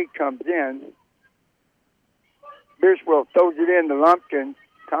 Roche comes in. Bierswell throws it in to Lumpkins.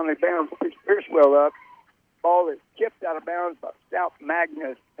 Conley Bounds picks Bierswell up. Ball is tipped out of bounds by South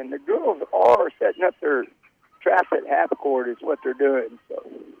Magnus. And the girls are setting up their trap at half court is what they're doing. So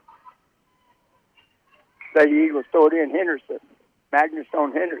the Eagles throw it in. Henderson. Magnus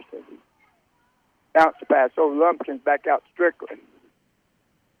on Henderson. Bounce pass over Lumpkins, back out Strickland.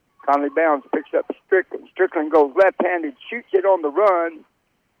 Conley Bounds picks up Strickland. Strickland goes left-handed, shoots it on the run.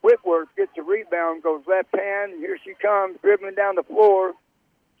 Whitworth gets a rebound, goes left hand. Here she comes, dribbling down the floor.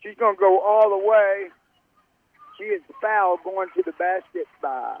 She's going to go all the way. She is fouled going to the basket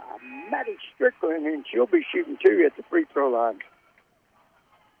by Maddie Strickland, and she'll be shooting two at the free throw line.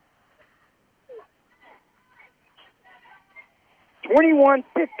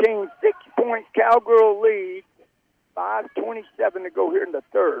 (21-15), 6-point Cowgirl lead. 5:27 to go here in the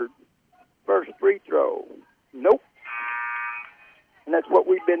third. First free throw. Nope. And that's what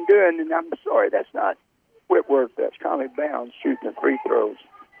we've been doing. And I'm sorry, that's not Whitworth. That's Conley Bounds shooting the free throws.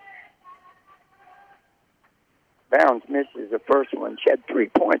 Bounds misses the first one. She had 3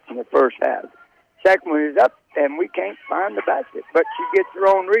 points in the first half. Second one is up, and we can't find the basket. But she gets her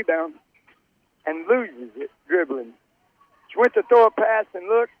own rebound and loses it dribbling. She went to throw a pass and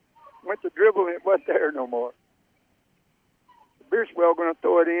looked, went to dribble, and it wasn't there no more. Bierswell going to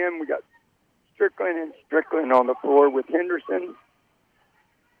throw it in. We got Strickland and Strickland on the floor with Henderson.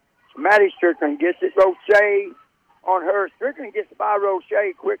 So Maddie Strickland gets it. Roche on her. Strickland gets by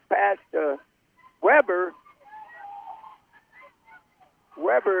Roche. Quick pass to Weber.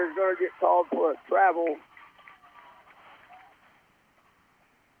 Weber is going to get called for a travel.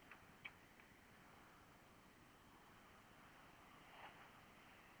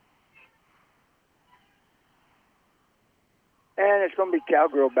 And it's going to be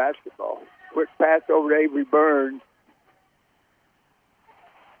Cowgirl basketball. Quick pass over to Avery Burns.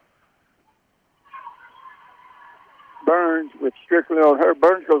 Burns with Strickland on her.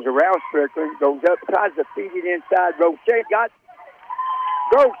 Burns goes around Strickland, goes up, tries to feed it inside. Roche gets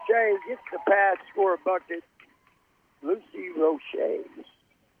the pass, score a bucket. Lucy Roche.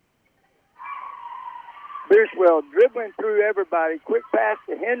 Bierswell dribbling through everybody. Quick pass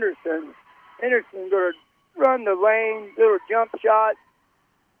to Henderson. Henderson going to run the lane, little jump shot.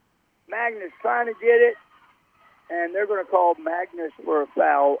 Magnus trying to get it, and they're going to call Magnus for a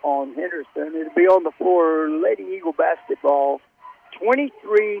foul on Henderson. It'll be on the floor, Lady Eagle basketball.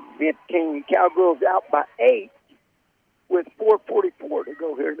 23-15. Cowgirls out by 8 with 4:44 to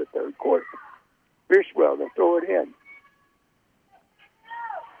go here in the third quarter. Bierswell, they'll throw it in.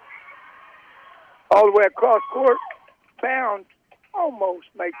 All the way across court, Bounds almost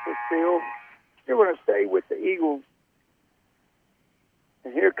makes the steal. They're going to stay with the Eagles.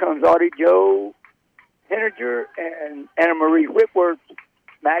 And here comes Audie Joe Henninger and Anna Marie Whitworth.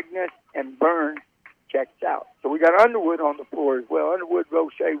 Magnus and Burns checks out. So we got Underwood on the floor as well. Underwood,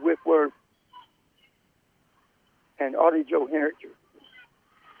 Roche, Whitworth, and Audie Joe Henninger.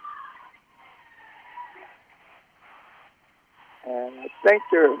 And I think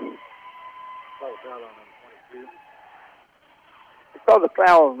they're... They call the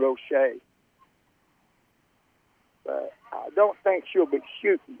foul on Roche. But I don't think she'll be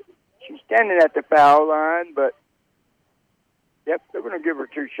shooting. She's standing at the foul line, but, yep, they're going to give her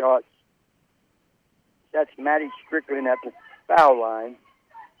 2 shots. That's Maddie Strickland at the foul line.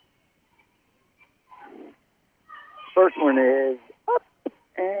 First one is up,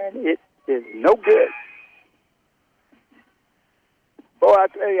 and it is no good. Boy, I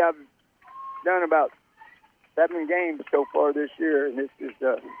tell you, I've done about 7 games so far this year, and this is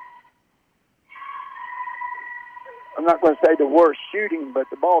I'm not going to say the worst shooting, but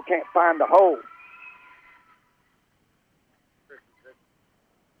the ball can't find the hole.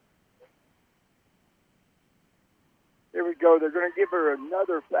 Here we go. They're going to give her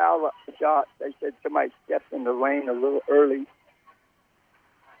another foul shot. They said somebody stepped in the lane a little early.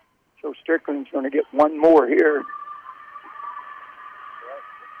 So Strickland's going to get one more here.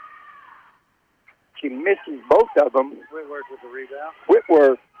 She misses both of them. Whitworth with the rebound.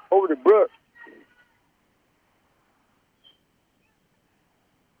 Whitworth over to Brooks.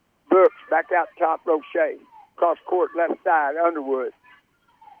 Brooks back out top, Roche. Cross court, left side, Underwood.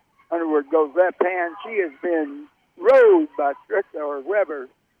 Underwood goes left hand. She has been rode by Strickland or Weber.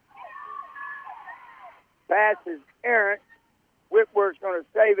 Pass is errant. Whitworth's going to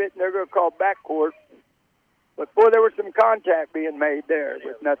save it, and they're going to call backcourt. But, boy, there was some contact being made there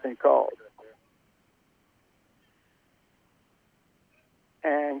with nothing called.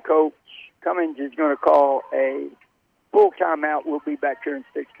 And Coach Cummings is going to call a full timeout. We'll be back here in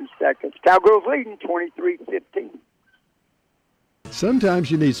 60 seconds. Cowgirls leading 23-15. Sometimes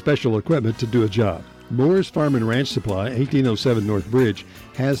you need special equipment to do a job. Moore's Farm and Ranch Supply, 1807 North Bridge,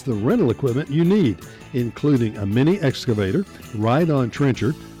 has the rental equipment you need, including a mini excavator, ride-on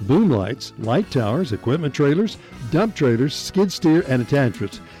trencher, boom lights, light towers, equipment trailers, dump trailers, skid steer, and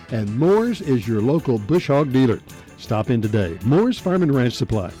attachments. And Moore's is your local bush hog dealer. Stop in today. Moore's Farm and Ranch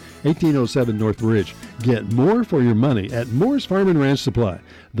Supply, 1807 North Bridge. Get more for your money at Moore's Farm and Ranch Supply,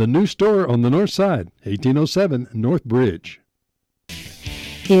 the new store on the north side, 1807 North Bridge.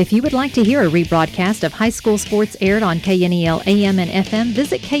 If you would like to hear a rebroadcast of high school sports aired on KNEL AM and FM,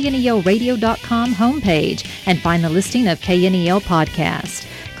 visit KNELradio.com homepage and find the listing of KNEL podcasts.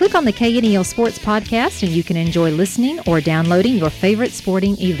 Click on the KNEL Sports Podcast and you can enjoy listening or downloading your favorite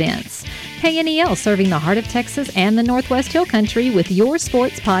sporting events. KNEL, serving the heart of Texas and the Northwest Hill Country with your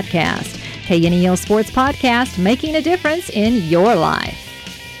sports podcast. KNEL Sports Podcast, making a difference in your life.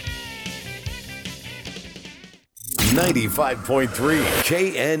 95.3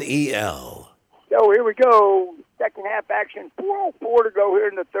 KNEL. So here we go. Second half action. 4:04 to go here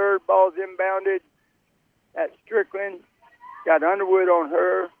in the third. Ball's inbounded at Strickland. Got Underwood on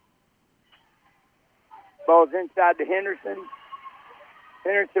her. Ball's inside to Henderson.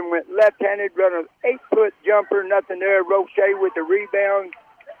 Henderson went left-handed, run an 8-foot jumper. Nothing there. Roche with the rebound.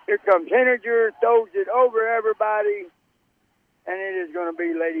 Here comes Henninger. Throws it over everybody. And it is going to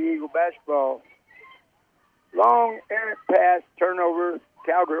be Lady Eagle basketball. Long errant pass, turnover,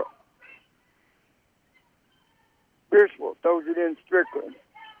 Cowgirl. Beersville throws it in Strickland.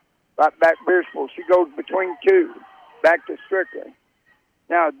 Right back Beersville. She goes between two. Back to Strickland.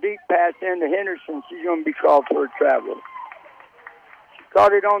 Now a deep pass into Henderson. She's going to be called for a travel. She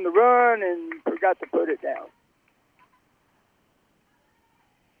caught it on the run and forgot to put it down.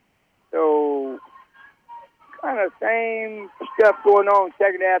 So kind of same stuff going on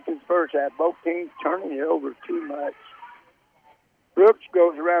second half as first half. Both teams turning it over too much. Brooks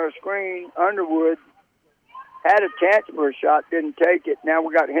goes around a screen. Underwood had a chance for a shot, didn't take it. Now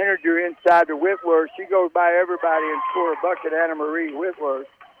we got Henninger inside to Whitworth. She goes by everybody and score a bucket. Anna Marie Whitworth.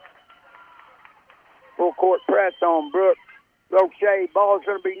 Full court press on Brooks. Roche, ball's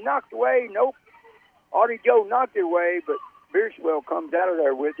going to be knocked away. Nope. Audie Joe knocked it away, but Beerswell comes out of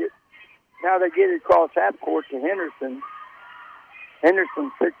there with it. Now they get it across half court to Henderson.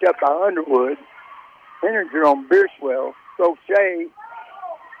 Henderson picked up by Underwood. Henninger on Beerswell. Roche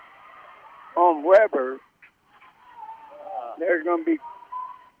on Weber. There's going to be,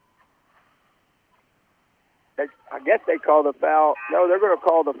 I guess they call the foul. No, they're going to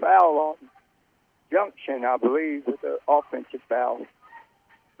call the foul on Junction, I believe, with the offensive foul.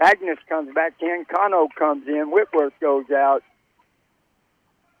 Magnus comes back in. Cano comes in. Whitworth goes out.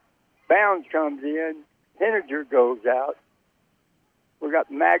 Bounds comes in. Henninger goes out. We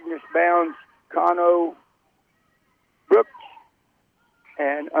got Magnus, Bounds, Cano, Brooks,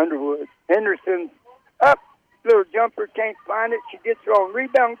 and Underwood. Henderson up. Little jumper, can't find it. She gets her own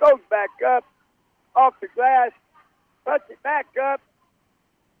rebound, goes back up, off the glass, puts it back up,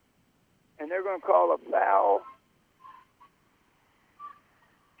 and they're going to call a foul.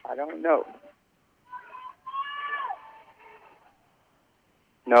 I don't know.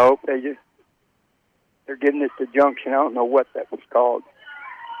 No, they're giving it to Junction. I don't know what that was called.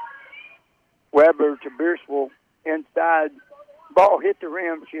 Weber to Beersville inside. Ball hit the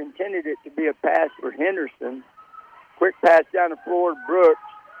rim. She intended it to be a pass for Henderson. Quick pass down the floor to Brooks.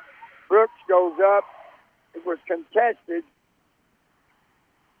 Brooks goes up. It was contested.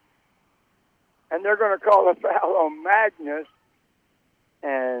 And they're going to call a foul on Magnus.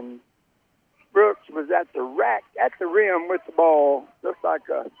 And Brooks was at the rack, at the rim with the ball. Looks like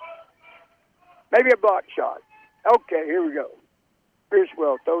maybe a block shot. Okay, here we go.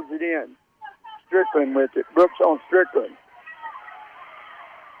 Beerswell throws it in. Strickland with it. Brooks on Strickland.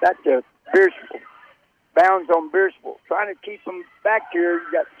 That's a Beersville. Bounds on Beersville. Trying to keep them back here.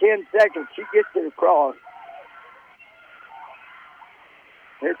 You got 10 seconds. She gets it across.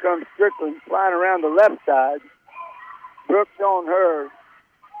 Here comes Strickland flying around the left side. Brooks on her.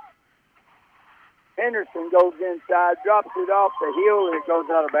 Henderson goes inside, drops it off the heel, and it goes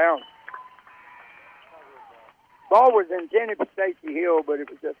out of bounds. Ball was intended for Stacey Hill, but it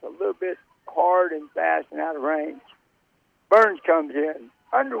was just a little bit hard and fast and out of range. Burns comes in.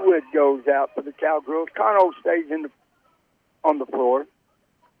 Underwood goes out for the Cowgirls. Cano stays on the floor.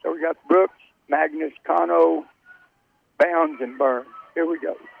 So we got Brooks, Magnus, Cano, Bounds, and Burns. Here we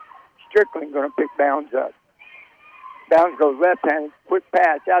go. Strickland going to pick Bounds up. Bounds goes left-handed. Quick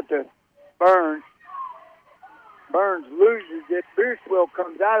pass out to Burns. Burns loses it. Bierswell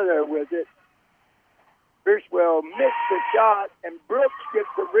comes out of there with it. Bierswell missed the shot, and Brooks gets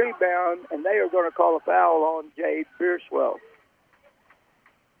the rebound, and they are going to call a foul on Jade Bierswell.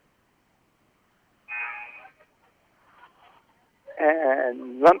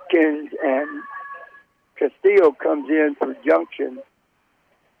 And Lumpkins and Castillo comes in for Junction.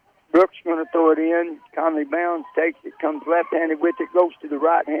 Brooks going to throw it in. Conley Bounds takes it, comes left-handed with it, goes to the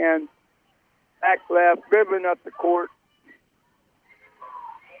right hand. Back left, dribbling up the court.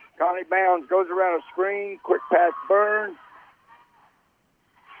 Conley Bounds goes around a screen. Quick pass, Burns.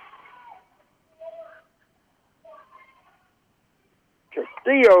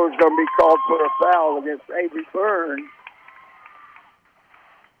 Castillo is going to be called for a foul against Avery Burns.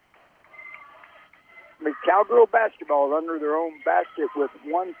 Cowgirl basketball under their own basket with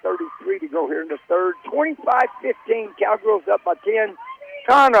 1:33 to go here in the third. 25-15, Cowgirls up by 10.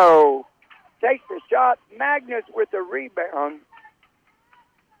 Cano takes the shot. Magnus with the rebound.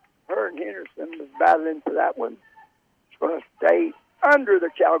 Her and Henderson was battling for that one. It's going to stay under the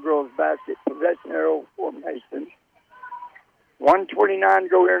Cowgirls basket. Possession arrow for Mason. 1:29 to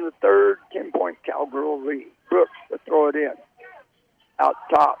go here in the third. 10-point Cowgirl lead. Brooks to throw it in. Out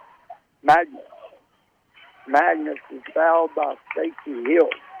top. Magnus. Magnus is fouled by Stacey Hill.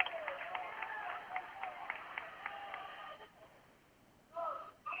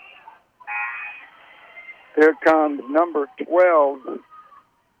 Here comes number 12,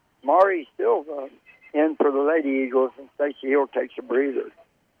 Mari Silva, in for the Lady Eagles, and Stacey Hill takes a breather.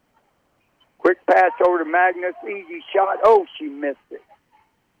 Quick pass over to Magnus, easy shot. Oh, she missed it.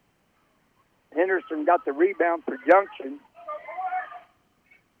 Henderson got the rebound for Junction.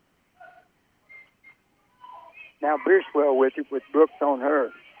 Now Bierswell with it, with Brooks on her.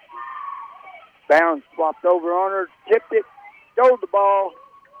 Bounds swapped over on her, tipped it, stole the ball.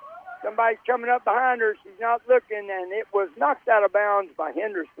 Somebody's coming up behind her. She's not looking, and it was knocked out of bounds by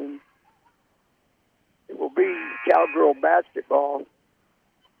Henderson. It will be Cowgirl basketball.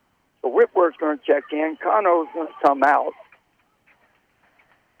 So Whitworth's going to check in. Cano's going to come out.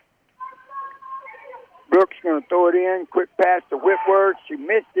 Brooks going to throw it in. Quick pass to Whitworth. She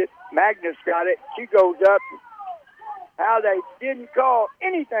missed it. Magnus got it. She goes up. How they didn't call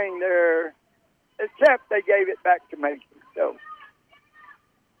anything there, except they gave it back to Mason. So,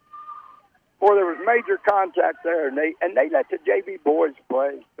 boy, there was major contact there, and they let the JV boys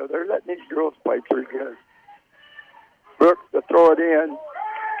play, so they're letting these girls play pretty good. Brooks to throw it in.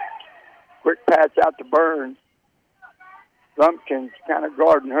 Quick pass out to Burns. Lumpkins kind of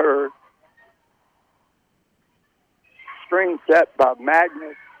guarding her. Screen set by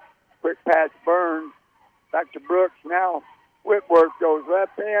Magnus. Quick pass Burns. Back to Brooks now. Whitworth goes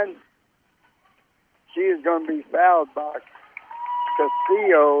left hand. She is going to be fouled by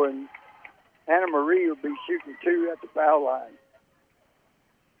Castillo, and Anna Marie will be shooting two at the foul line.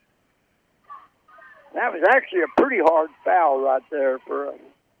 That was actually a pretty hard foul right there for a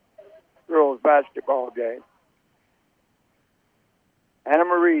girls' basketball game. Anna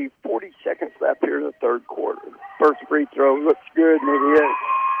Marie, 40 seconds left here in the third quarter. First free throw looks good, and it is.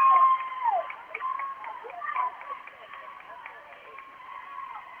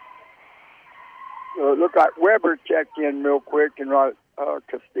 So it looked like Weber checked in real quick, and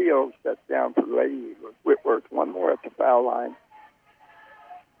Castillo steps down for the Lady Eagles. Whitworth, one more at the foul line.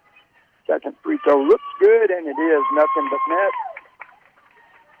 Second free throw looks good, and it is nothing but net.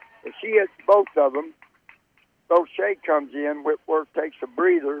 So she hits both of them. O'Shea comes in. Whitworth takes a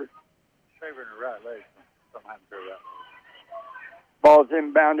breather. Favoring her right leg. Something happened to her right leg. Ball's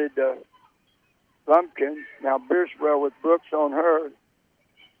inbounded to Lumpkins. Now Bierswell with Brooks on her.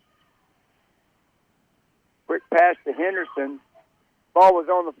 Quick pass to Henderson. Ball was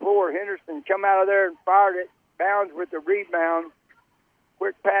on the floor. Henderson come out of there and fired it. Bounds with the rebound.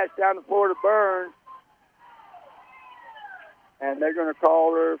 Quick pass down the floor to Burns. And they're going to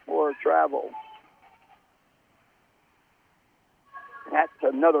call her for a travel. That's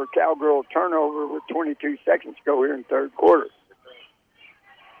another Cowgirl turnover with 22 seconds to go here in third quarter.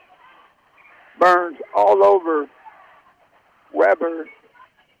 Burns all over Weber.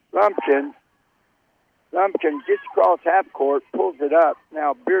 Lumpkin gets across half court, pulls it up.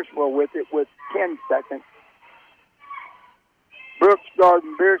 Now Bierswell with it with 10 seconds. Brooks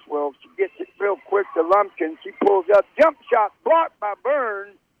guarding Bierswell. She gets it real quick to Lumpkin. She pulls up. Jump shot blocked by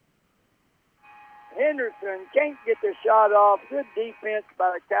Burns. Henderson can't get the shot off. Good defense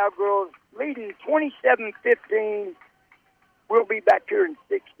by the Cowgirls, leading 27-15. We'll be back here in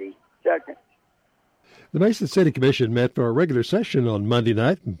 60 seconds. The Mason City Commission met for a regular session on Monday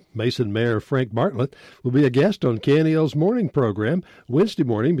night. Mason Mayor Frank Bartlett will be a guest on KNEL's morning program Wednesday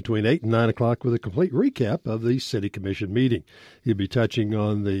morning between 8 and 9 o'clock with a complete recap of the City Commission meeting. He'll be touching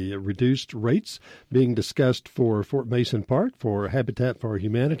on the reduced rates being discussed for Fort Mason Park for Habitat for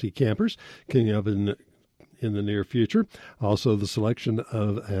Humanity campers coming up in the near future. Also, the selection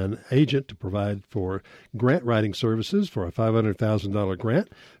of an agent to provide for grant writing services for a $500,000 grant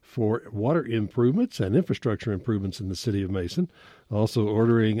for water improvements and infrastructure improvements in the city of Mason. Also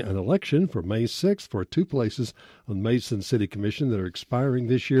ordering an election for May 6th for 2 places on Mason City Commission that are expiring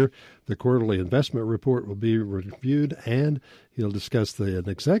this year. The quarterly investment report will be reviewed, and he'll discuss an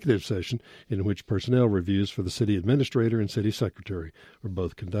executive session in which personnel reviews for the city administrator and city secretary are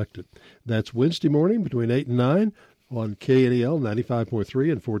both conducted. That's Wednesday morning between 8 and 9 on KNEL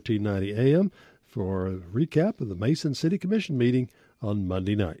 95.3 and 1490 AM for a recap of the Mason City Commission meeting on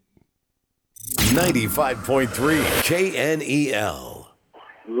Monday night. 95.3 KNEL.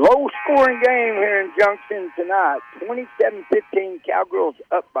 Low-scoring game here in Junction tonight. 27-15, Cowgirls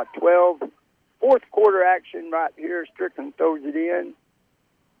up by 12. Fourth quarter action right here. Strickland throws it in.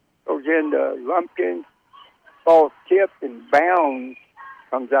 Goes into Lumpkin. Ball's tipped and bounds.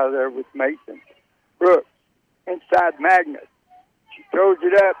 Comes out of there with Mason. Brooks, inside Magnus. She throws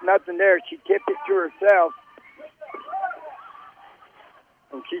it up. Nothing there. She tipped it to herself.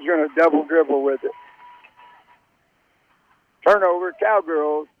 And she's going to double dribble with it. Turnover,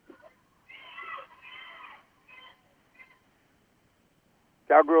 Cowgirls.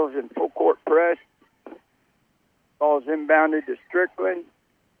 Cowgirls in full court press. Ball's inbounded to Strickland.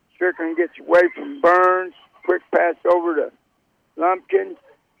 Strickland gets away from Burns. Quick pass over to Lumpkin.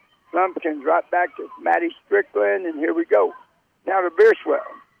 Lumpkin's right back to Maddie Strickland, and here we go. Now to Bierswell.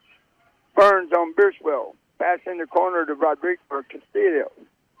 Burns on Bierswell. Pass in the corner to Rodriguez or Castillo.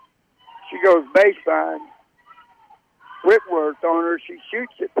 She goes baseline. Whitworth on her. She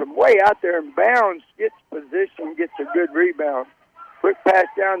shoots it from way out there and bounds. Gets position, gets a good rebound. Quick pass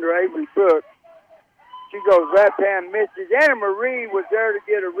down to Avery Brooks. She goes left hand, misses. Anna Marie was there to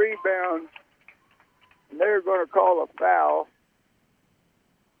get a rebound. And they're going to call a foul.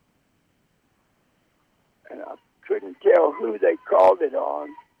 And I couldn't tell who they called it on.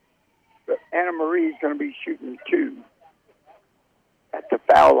 But Anna Marie's going to be shooting 2 at the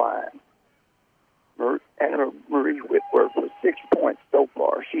foul line. Anna Marie Whitworth with 6 points so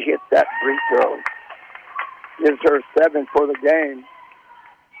far. She hit that free throw. Gives her 7 for the game.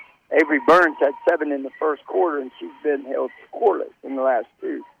 Avery Burns had 7 in the first quarter, and she's been held scoreless in the last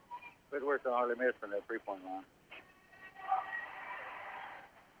 2. Whitworth hardly missed from that 3-point line.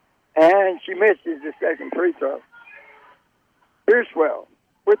 And she misses the second free throw. Bierswell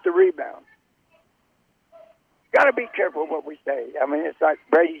with the rebound. Got to be careful what we say. I mean, it's like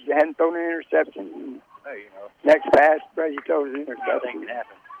Brady hadn't thrown an interception. Hey, you know. Next pass, Brady throws an interception. Anything can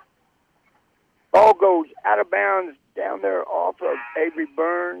happen. Ball goes out of bounds down there off of Avery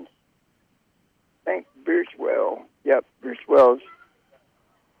Burns. I think Bierswell. Yep, Bierswell's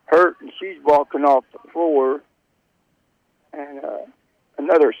hurt, and she's walking off the floor. And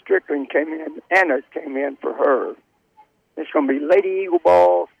another Strickland came in. Anna came in for her. It's going to be Lady Eagle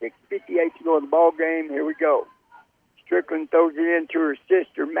ball, 6:58 to go in the ball game. Here we go. Strickland throws it into her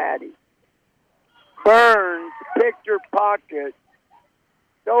sister, Maddie. Burns picked her pocket,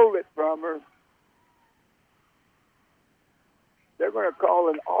 stole it from her. They're going to call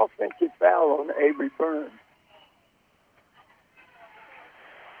an offensive foul on Avery Burns.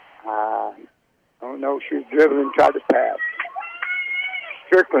 I don't know. She was dribbling, tried to pass.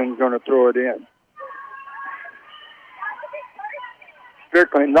 Strickland's going to throw it in.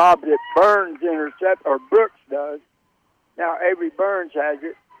 Strickland lobs it. Burns intercepts, or Brooks does. Now Avery Burns has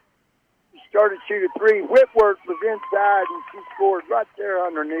it. She started to shoot a 3. Whitworth was inside, and she scored right there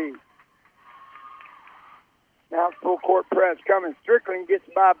underneath. Now full court press coming. Strickland gets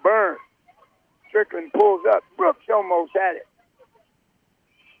by Burns. Strickland pulls up. Brooks almost had it.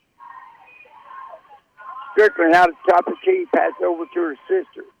 Strickland out at the top of the key. Pass over to her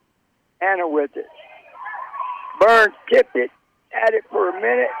sister. Anna with it. Burns tipped it. Had it for a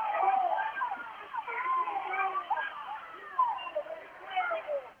minute.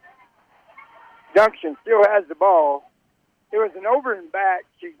 Junction still has the ball. It was an over and back.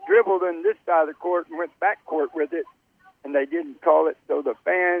 She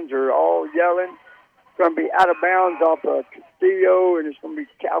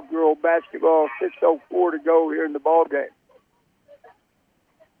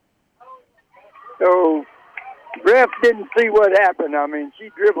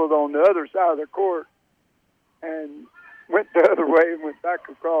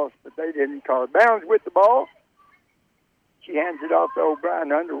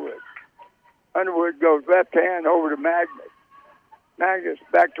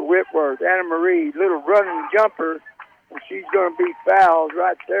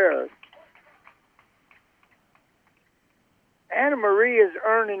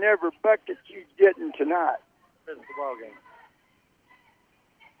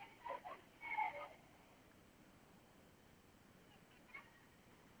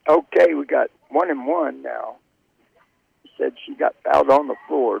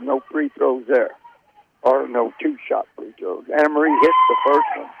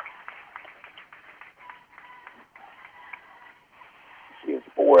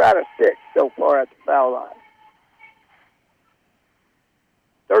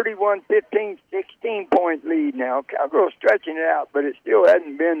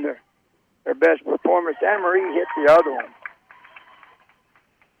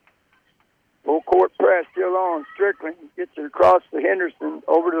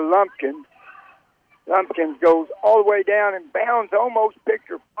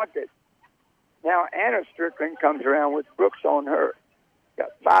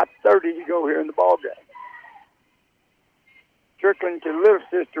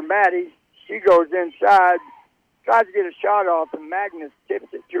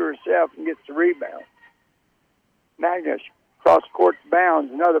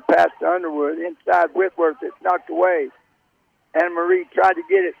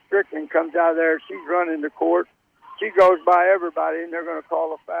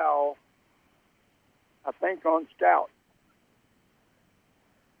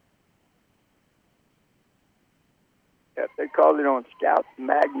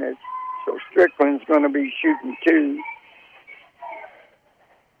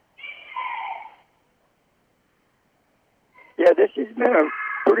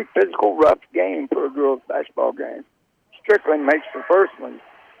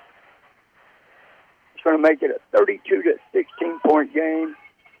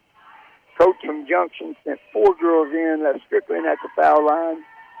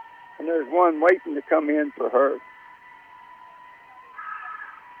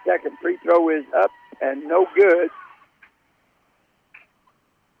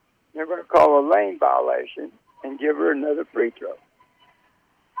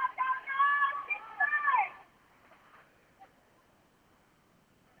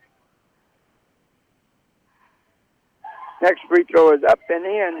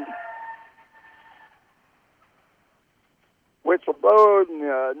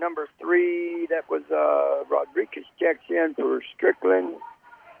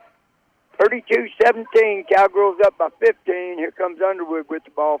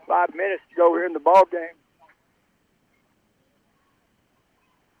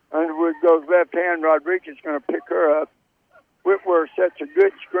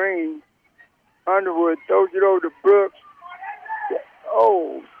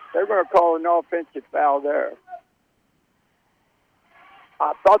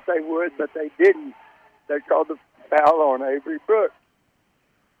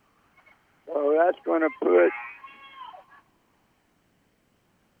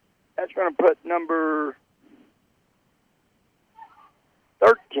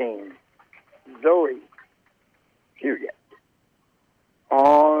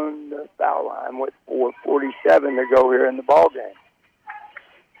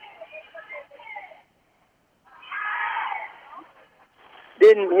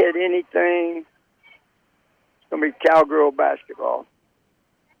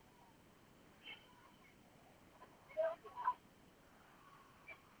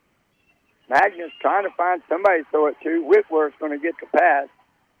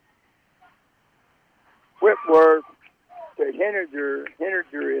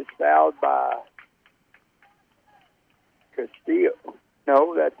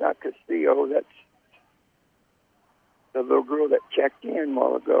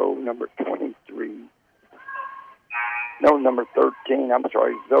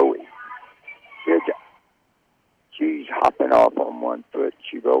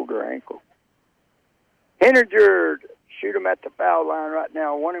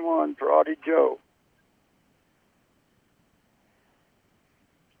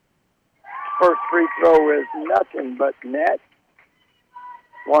First free throw is nothing but net.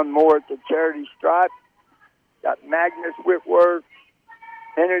 One more at the charity stripe. Got Magnus, Whitworth,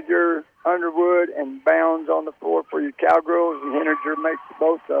 Henninger, Underwood, and Bounds on the floor for your Cowgirls, and Henninger makes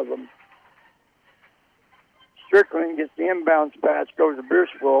both of them. Strickland gets the inbounds pass, goes to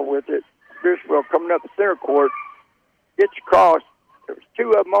Bierswell with it. Bierswell coming up the center court, gets across. There was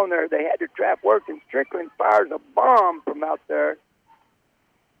two of them on there. They had the trap working. Strickland fires a bomb from out there.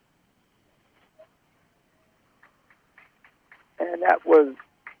 And that was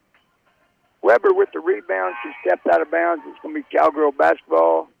Weber with the rebound. She stepped out of bounds. It's going to be Cowgirl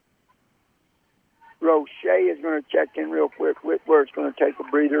basketball. Roche is going to check in real quick. Whitworth's going to take a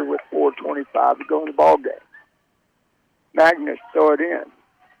breather with 4:25 to go in the ball game. Magnus throw it in.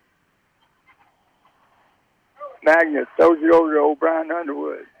 Magnus throws it over to O'Brien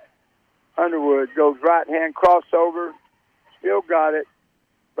Underwood. Underwood goes right-hand crossover. Still got it.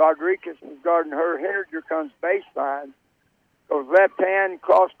 Rodriguez was guarding her. Henninger comes baseline. Goes left hand,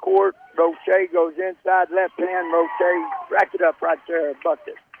 cross court. Roche goes inside, left hand. Roche racked it up right there,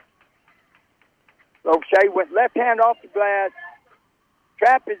 bucket. Roche went left hand off the glass.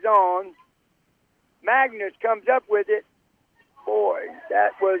 Trap is on. Magnus comes up with it. Boy,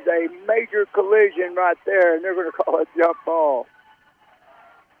 that was a major collision right there, and they're going to call it jump ball.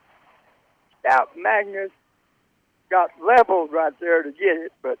 Stout Magnus got leveled right there to get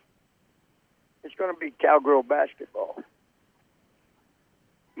it, but it's going to be Cowgirl basketball.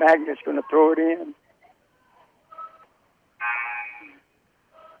 Magnus going to throw it in.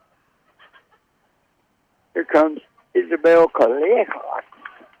 Here comes Isabel Callejas,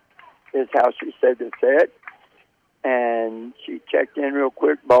 is how she said to say it. And she checked in real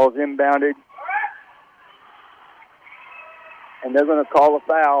quick. Ball's inbounded. And they're going to call a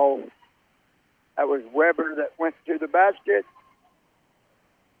foul. That was Weber that went to the basket.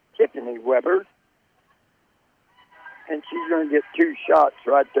 Tiffany Weber. And she's going to get 2 shots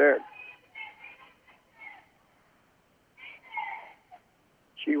right there.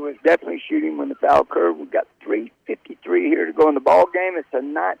 She was definitely shooting when the foul occurred. We've got 3:53 here to go in the ball game. It's a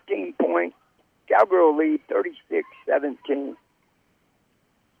 19-point Cowgirl lead, 36-17.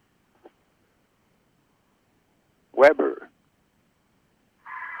 Weber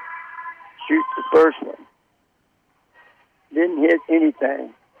shoots the first one. Didn't hit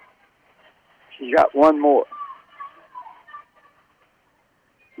anything. She's got one more.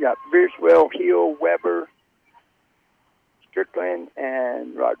 You got Bierswell, Hill, Weber, Strickland,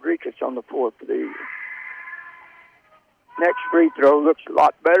 and Rodriguez on the floor for the Eagles. Next free throw looks a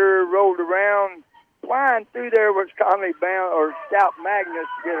lot better. Rolled around. Flying through there was Conley Bound or Stout Magnus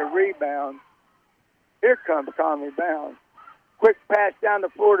to get a rebound. Here comes Conley Bound. Quick pass down the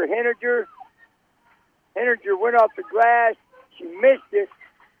floor to Henninger. Henninger went off the glass. She missed it.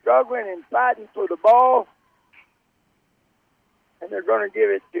 Struggling and fighting for the ball. And they're going to give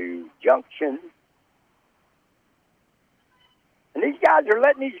it to Junction. And these guys are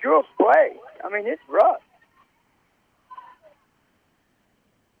letting these girls play. I mean, it's rough.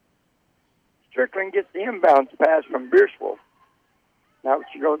 Strickland gets the inbounds pass from Bierswell. Now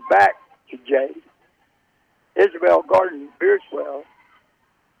she goes back to Jay. Isabel guarding Bierswell.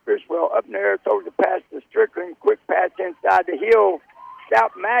 Bierswell up in there, throws the pass to Strickland. Quick pass inside the Hill.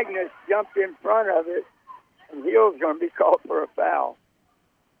 Stout Magnus jumped in front of it. And Hill's going to be called for a foul.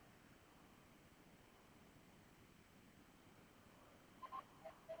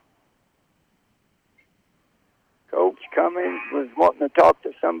 Coach Cummings was wanting to talk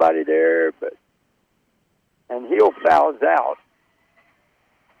to somebody there, and Hill fouls out.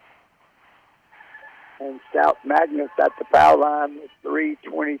 And Stout Magnus at the foul line with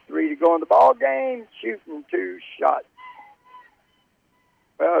 3:23 to go in the ball game, shooting 2 shots.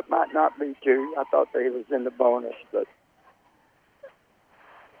 Well, it might not be 2. I thought they was in the bonus, but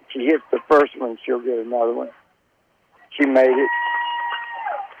if she hits the first one, she'll get another one. She made it.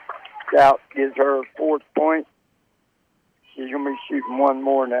 Stout gives her 4th point. She's going to be shooting one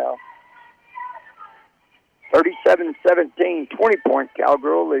more now. 37-17, 20-point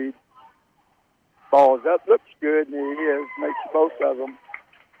Cowgirl lead. Ball's up, looks good, and it is. Makes both of them.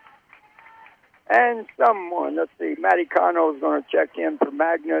 And someone, let's see, Matty Cano is going to check in for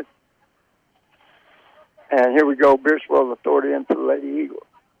Magnus. And here we go, Bierswell authority in for the Lady Eagles.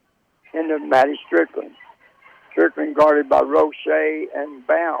 Into Matty Strickland. Strickland guarded by Roche and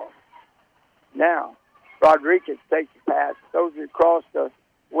Bound. Now, Rodriguez takes the pass, throws it across to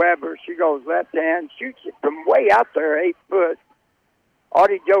Weber. She goes left hand, shoots it from way out there, 8 foot.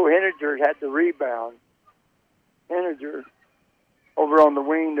 Audie Joe Henninger had the rebound. Henninger over on the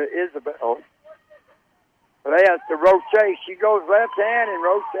wing to Isabel. Pass to Roche. She goes left hand, and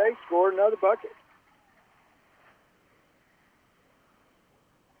Roche scored another bucket.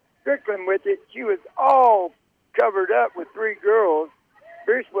 Strickland with it. She was all covered up with three girls.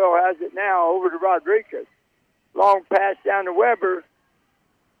 Bierswell has it now over to Rodriguez. Long pass down to Weber.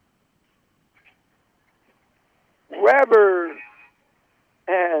 Weber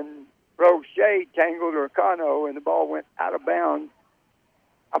and Roche tangled Arcano, and the ball went out of bounds.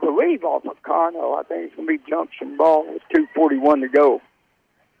 I believe off of Cano. I think it's going to be Junction ball with 2:41 to go.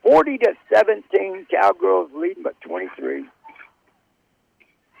 40-17, Cowgirls leading by 23.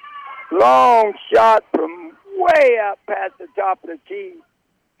 Long shot from way out past the top of the tee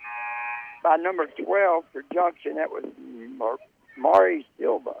by number 12 for Junction. That was Mari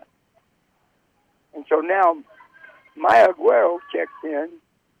Silva. And so now Maya Aguero checks in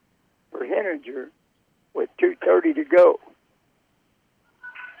for Henninger with 2:30 to go.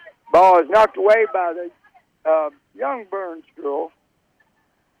 Ball is knocked away by the young Burns girl.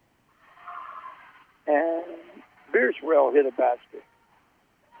 And Bierswell hit a basket.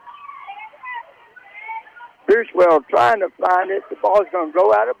 Bierswell trying to find it. The ball is going to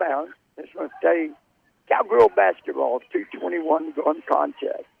go out of bounds. It's going to stay Cowgirl basketball, 2:21 to go in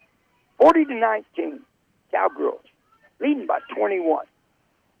contest. 40-19, Cowgirls leading by 21.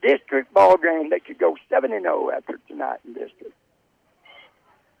 District ball game. They could go 7-0 after tonight in district.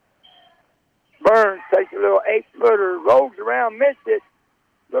 Burns takes a little 8-footer, rolls around, missed it.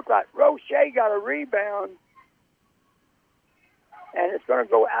 Looked like Roche got a rebound. And it's going to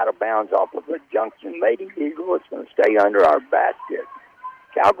go out of bounds off of the Junction Lady Eagle. It's going to stay under our basket.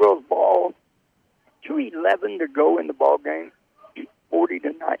 Cowgirls ball, 2:11 to go in the ball game,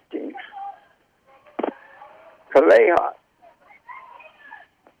 40-19. Callejas.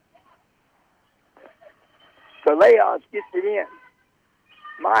 Callejas gets it in.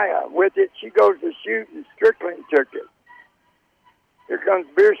 Maya with it. She goes to shoot, and Strickland took it. Here comes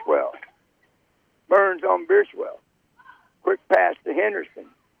Bierswell. Burns on Bierswell. Quick pass to Henderson.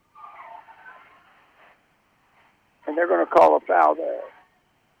 And they're going to call a foul there.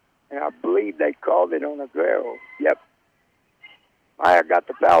 And I believe they called it on Aguero. Yep. Maya got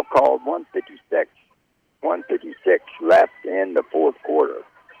the foul called. 156 left in the fourth quarter.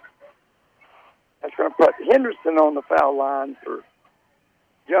 That's going to put Henderson on the foul line for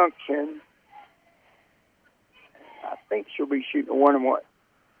Junction. I think she'll be shooting a 1-and-1.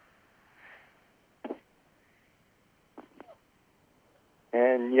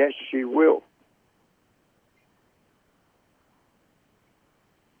 And yes, she will.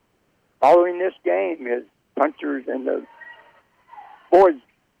 Following this game is Punchers and the boys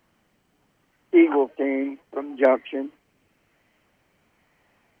Eagle team from Junction.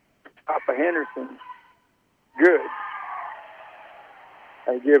 Papa Henderson, good.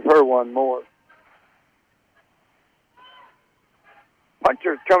 I give her one more.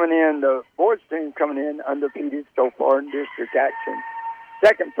 Punchers coming in, the boys team coming in undefeated so far in district action.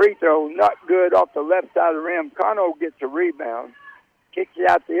 Second free throw, not good off the left side of the rim. Cano gets a rebound, kicks it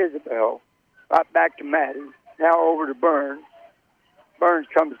out to Isabel, right back to Maddie. Now over to Burns. Burns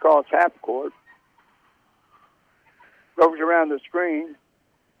comes across half court, goes around the screen,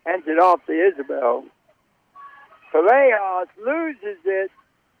 hands it off to Isabel. Callejas loses it.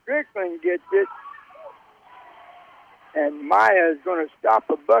 Strickland gets it. And Maya is going to stop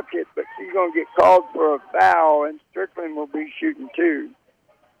a bucket, but she's going to get called for a foul, and Strickland will be shooting two.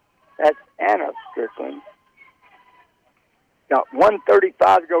 That's Anna Strickland. Got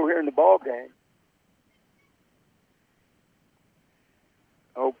 1:35 to go here in the ball game.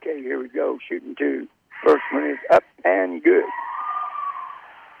 Okay, here we go. Shooting two. First one is up and good.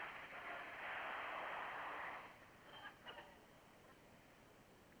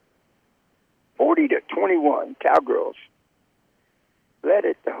 (40-21), Cowgirls led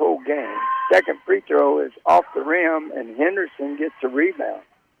it the whole game. Second free throw is off the rim, and Henderson gets a rebound.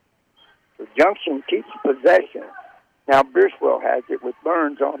 So Junction keeps possession. Now Bierswell has it with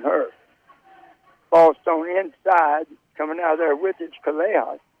Burns on her. Ball thrown inside, coming out of there with it,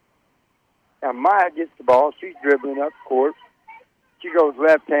 Callejas. Now Maya gets the ball. She's dribbling up court. She goes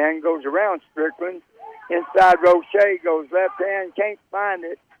left hand, goes around Strickland. Inside Roche goes left hand, can't find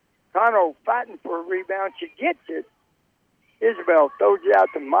it. Cano fighting for a rebound. She gets it. Isabel throws it out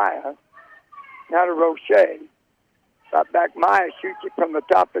to Maya. Now to Roche. Right back Maya shoots it from the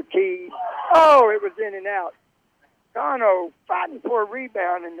top of the tee. Oh, it was in and out. Cano fighting for a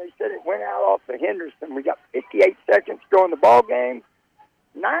rebound, and they said it went out off of Henderson. We got 58 seconds to go in the ball game.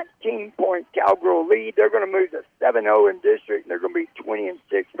 19-point Cowgirl lead. They're going to move to 7-0 in district, and they're going to be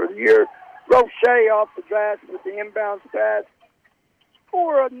 20-6 for the year. Roche off the glass with the inbounds pass.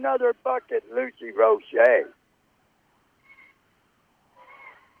 for another bucket, Lucy Roche.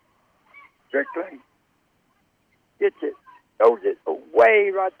 Strickland gets it, throws it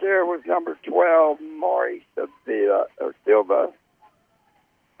away. Right there was number 12, Maury Silva.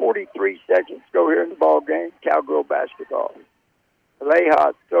 43 seconds to go here in the ball game. Cowgirl basketball.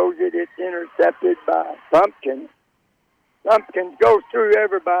 Aleja throws it. It's intercepted by Lumpkins. Lumpkins goes through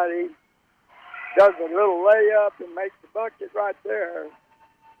everybody, does a little layup, and makes the bucket right there.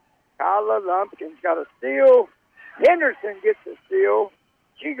 Kyla Lumpkins got a steal. Henderson gets a steal.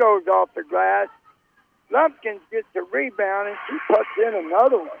 She goes off the glass. Lumpkins gets a rebound, and she puts in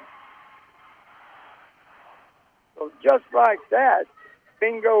another one. So just like that,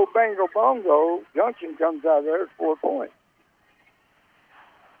 bingo, bango, bongo, Junction comes out there at 4 points.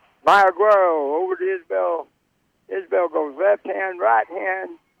 Maya Guerrero over to Isabel. Isabel goes left hand, right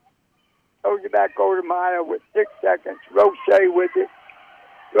hand. Throws it back over to Maya with 6 seconds. Roche with it.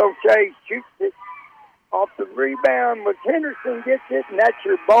 Roche shoots it off the rebound, but Henderson gets it, and that's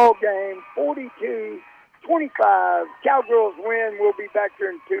your ball game, 42-25. Cowgirls win. We'll be back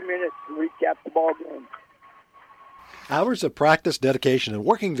here in 2 minutes to recap the ball game. Hours of practice, dedication, and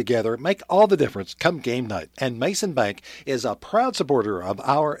working together make all the difference come game night, and Mason Bank is a proud supporter of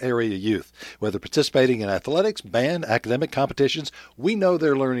our area youth. Whether participating in athletics, band, academic competitions, we know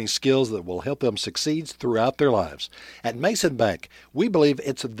they're learning skills that will help them succeed throughout their lives. At Mason Bank, we believe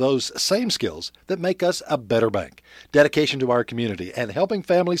it's those same skills that make us a better bank. Dedication to our community and helping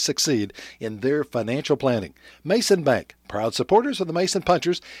families succeed in their financial planning. Mason Bank, proud supporters of the Mason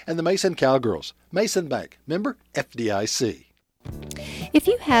Punchers and the Mason Cowgirls. Mason Bank, member FDIC. If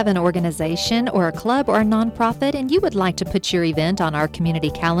you have an organization or a club or a nonprofit and you would like to put your event on our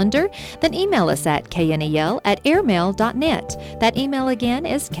community calendar, then email us at knel@airmail.net. That email again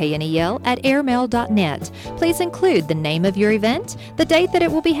is knel@airmail.net. Please include the name of your event, the date that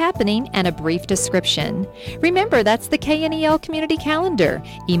it will be happening, and a brief description. Remember, that's the KNEL community calendar.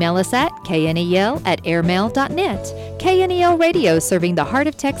 Email us at knel@airmail.net. KNEL Radio, serving the heart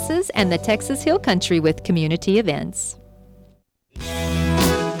of Texas and the Texas Hill Country with community events.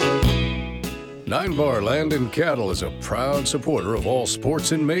 9 Bar Land and Cattle is a proud supporter of all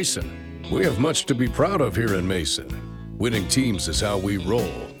sports in Mason. We have much to be proud of here in Mason. Winning teams is how we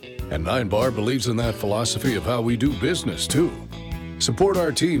roll. And 9 Bar believes in that philosophy of how we do business, too. Support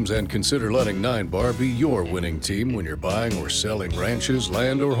our teams and consider letting 9 Bar be your winning team when you're buying or selling ranches,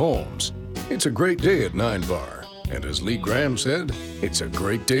 land, or homes. It's a great day at 9 Bar. And as Lee Graham said, it's a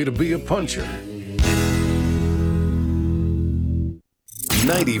great day to be a puncher.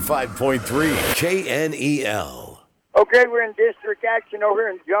 95.3 KNEL. Okay, we're in district action over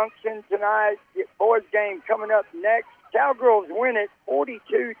in Junction tonight. The boys game coming up next. Cowgirls win it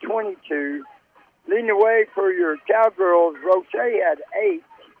 42-22. Leading the way for your Cowgirls, Roche had 8.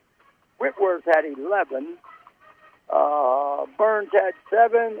 Whitworth had 11. Burns had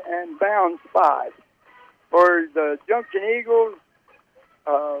 7, and Bounds 5. For the Junction Eagles,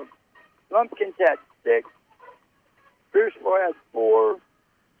 Lumpkins had 6. Pierceville had 4.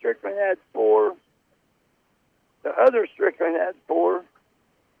 Strickland had 4. The other Strickland had 4.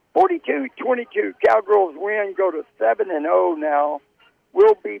 42-22. Cowgirls win, go to 7-0 now.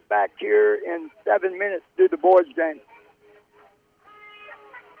 We'll be back here in 7 minutes to do the boys' game.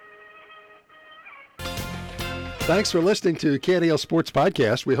 Thanks for listening to KNEL Sports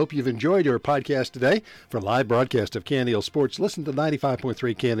Podcast. We hope you've enjoyed your podcast today. For a live broadcast of KNEL Sports, listen to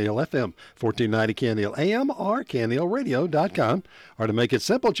 95.3 KNEL FM, 1490 KNEL AM, or KNELradio.com. Or to make it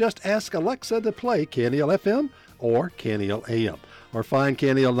simple, just ask Alexa to play KNEL FM or KNEL AM. Or find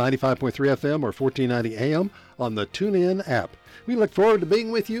KNEL 95.3 FM or 1490 AM on the TuneIn app. We look forward to being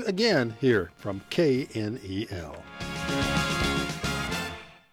with you again here from KNEL.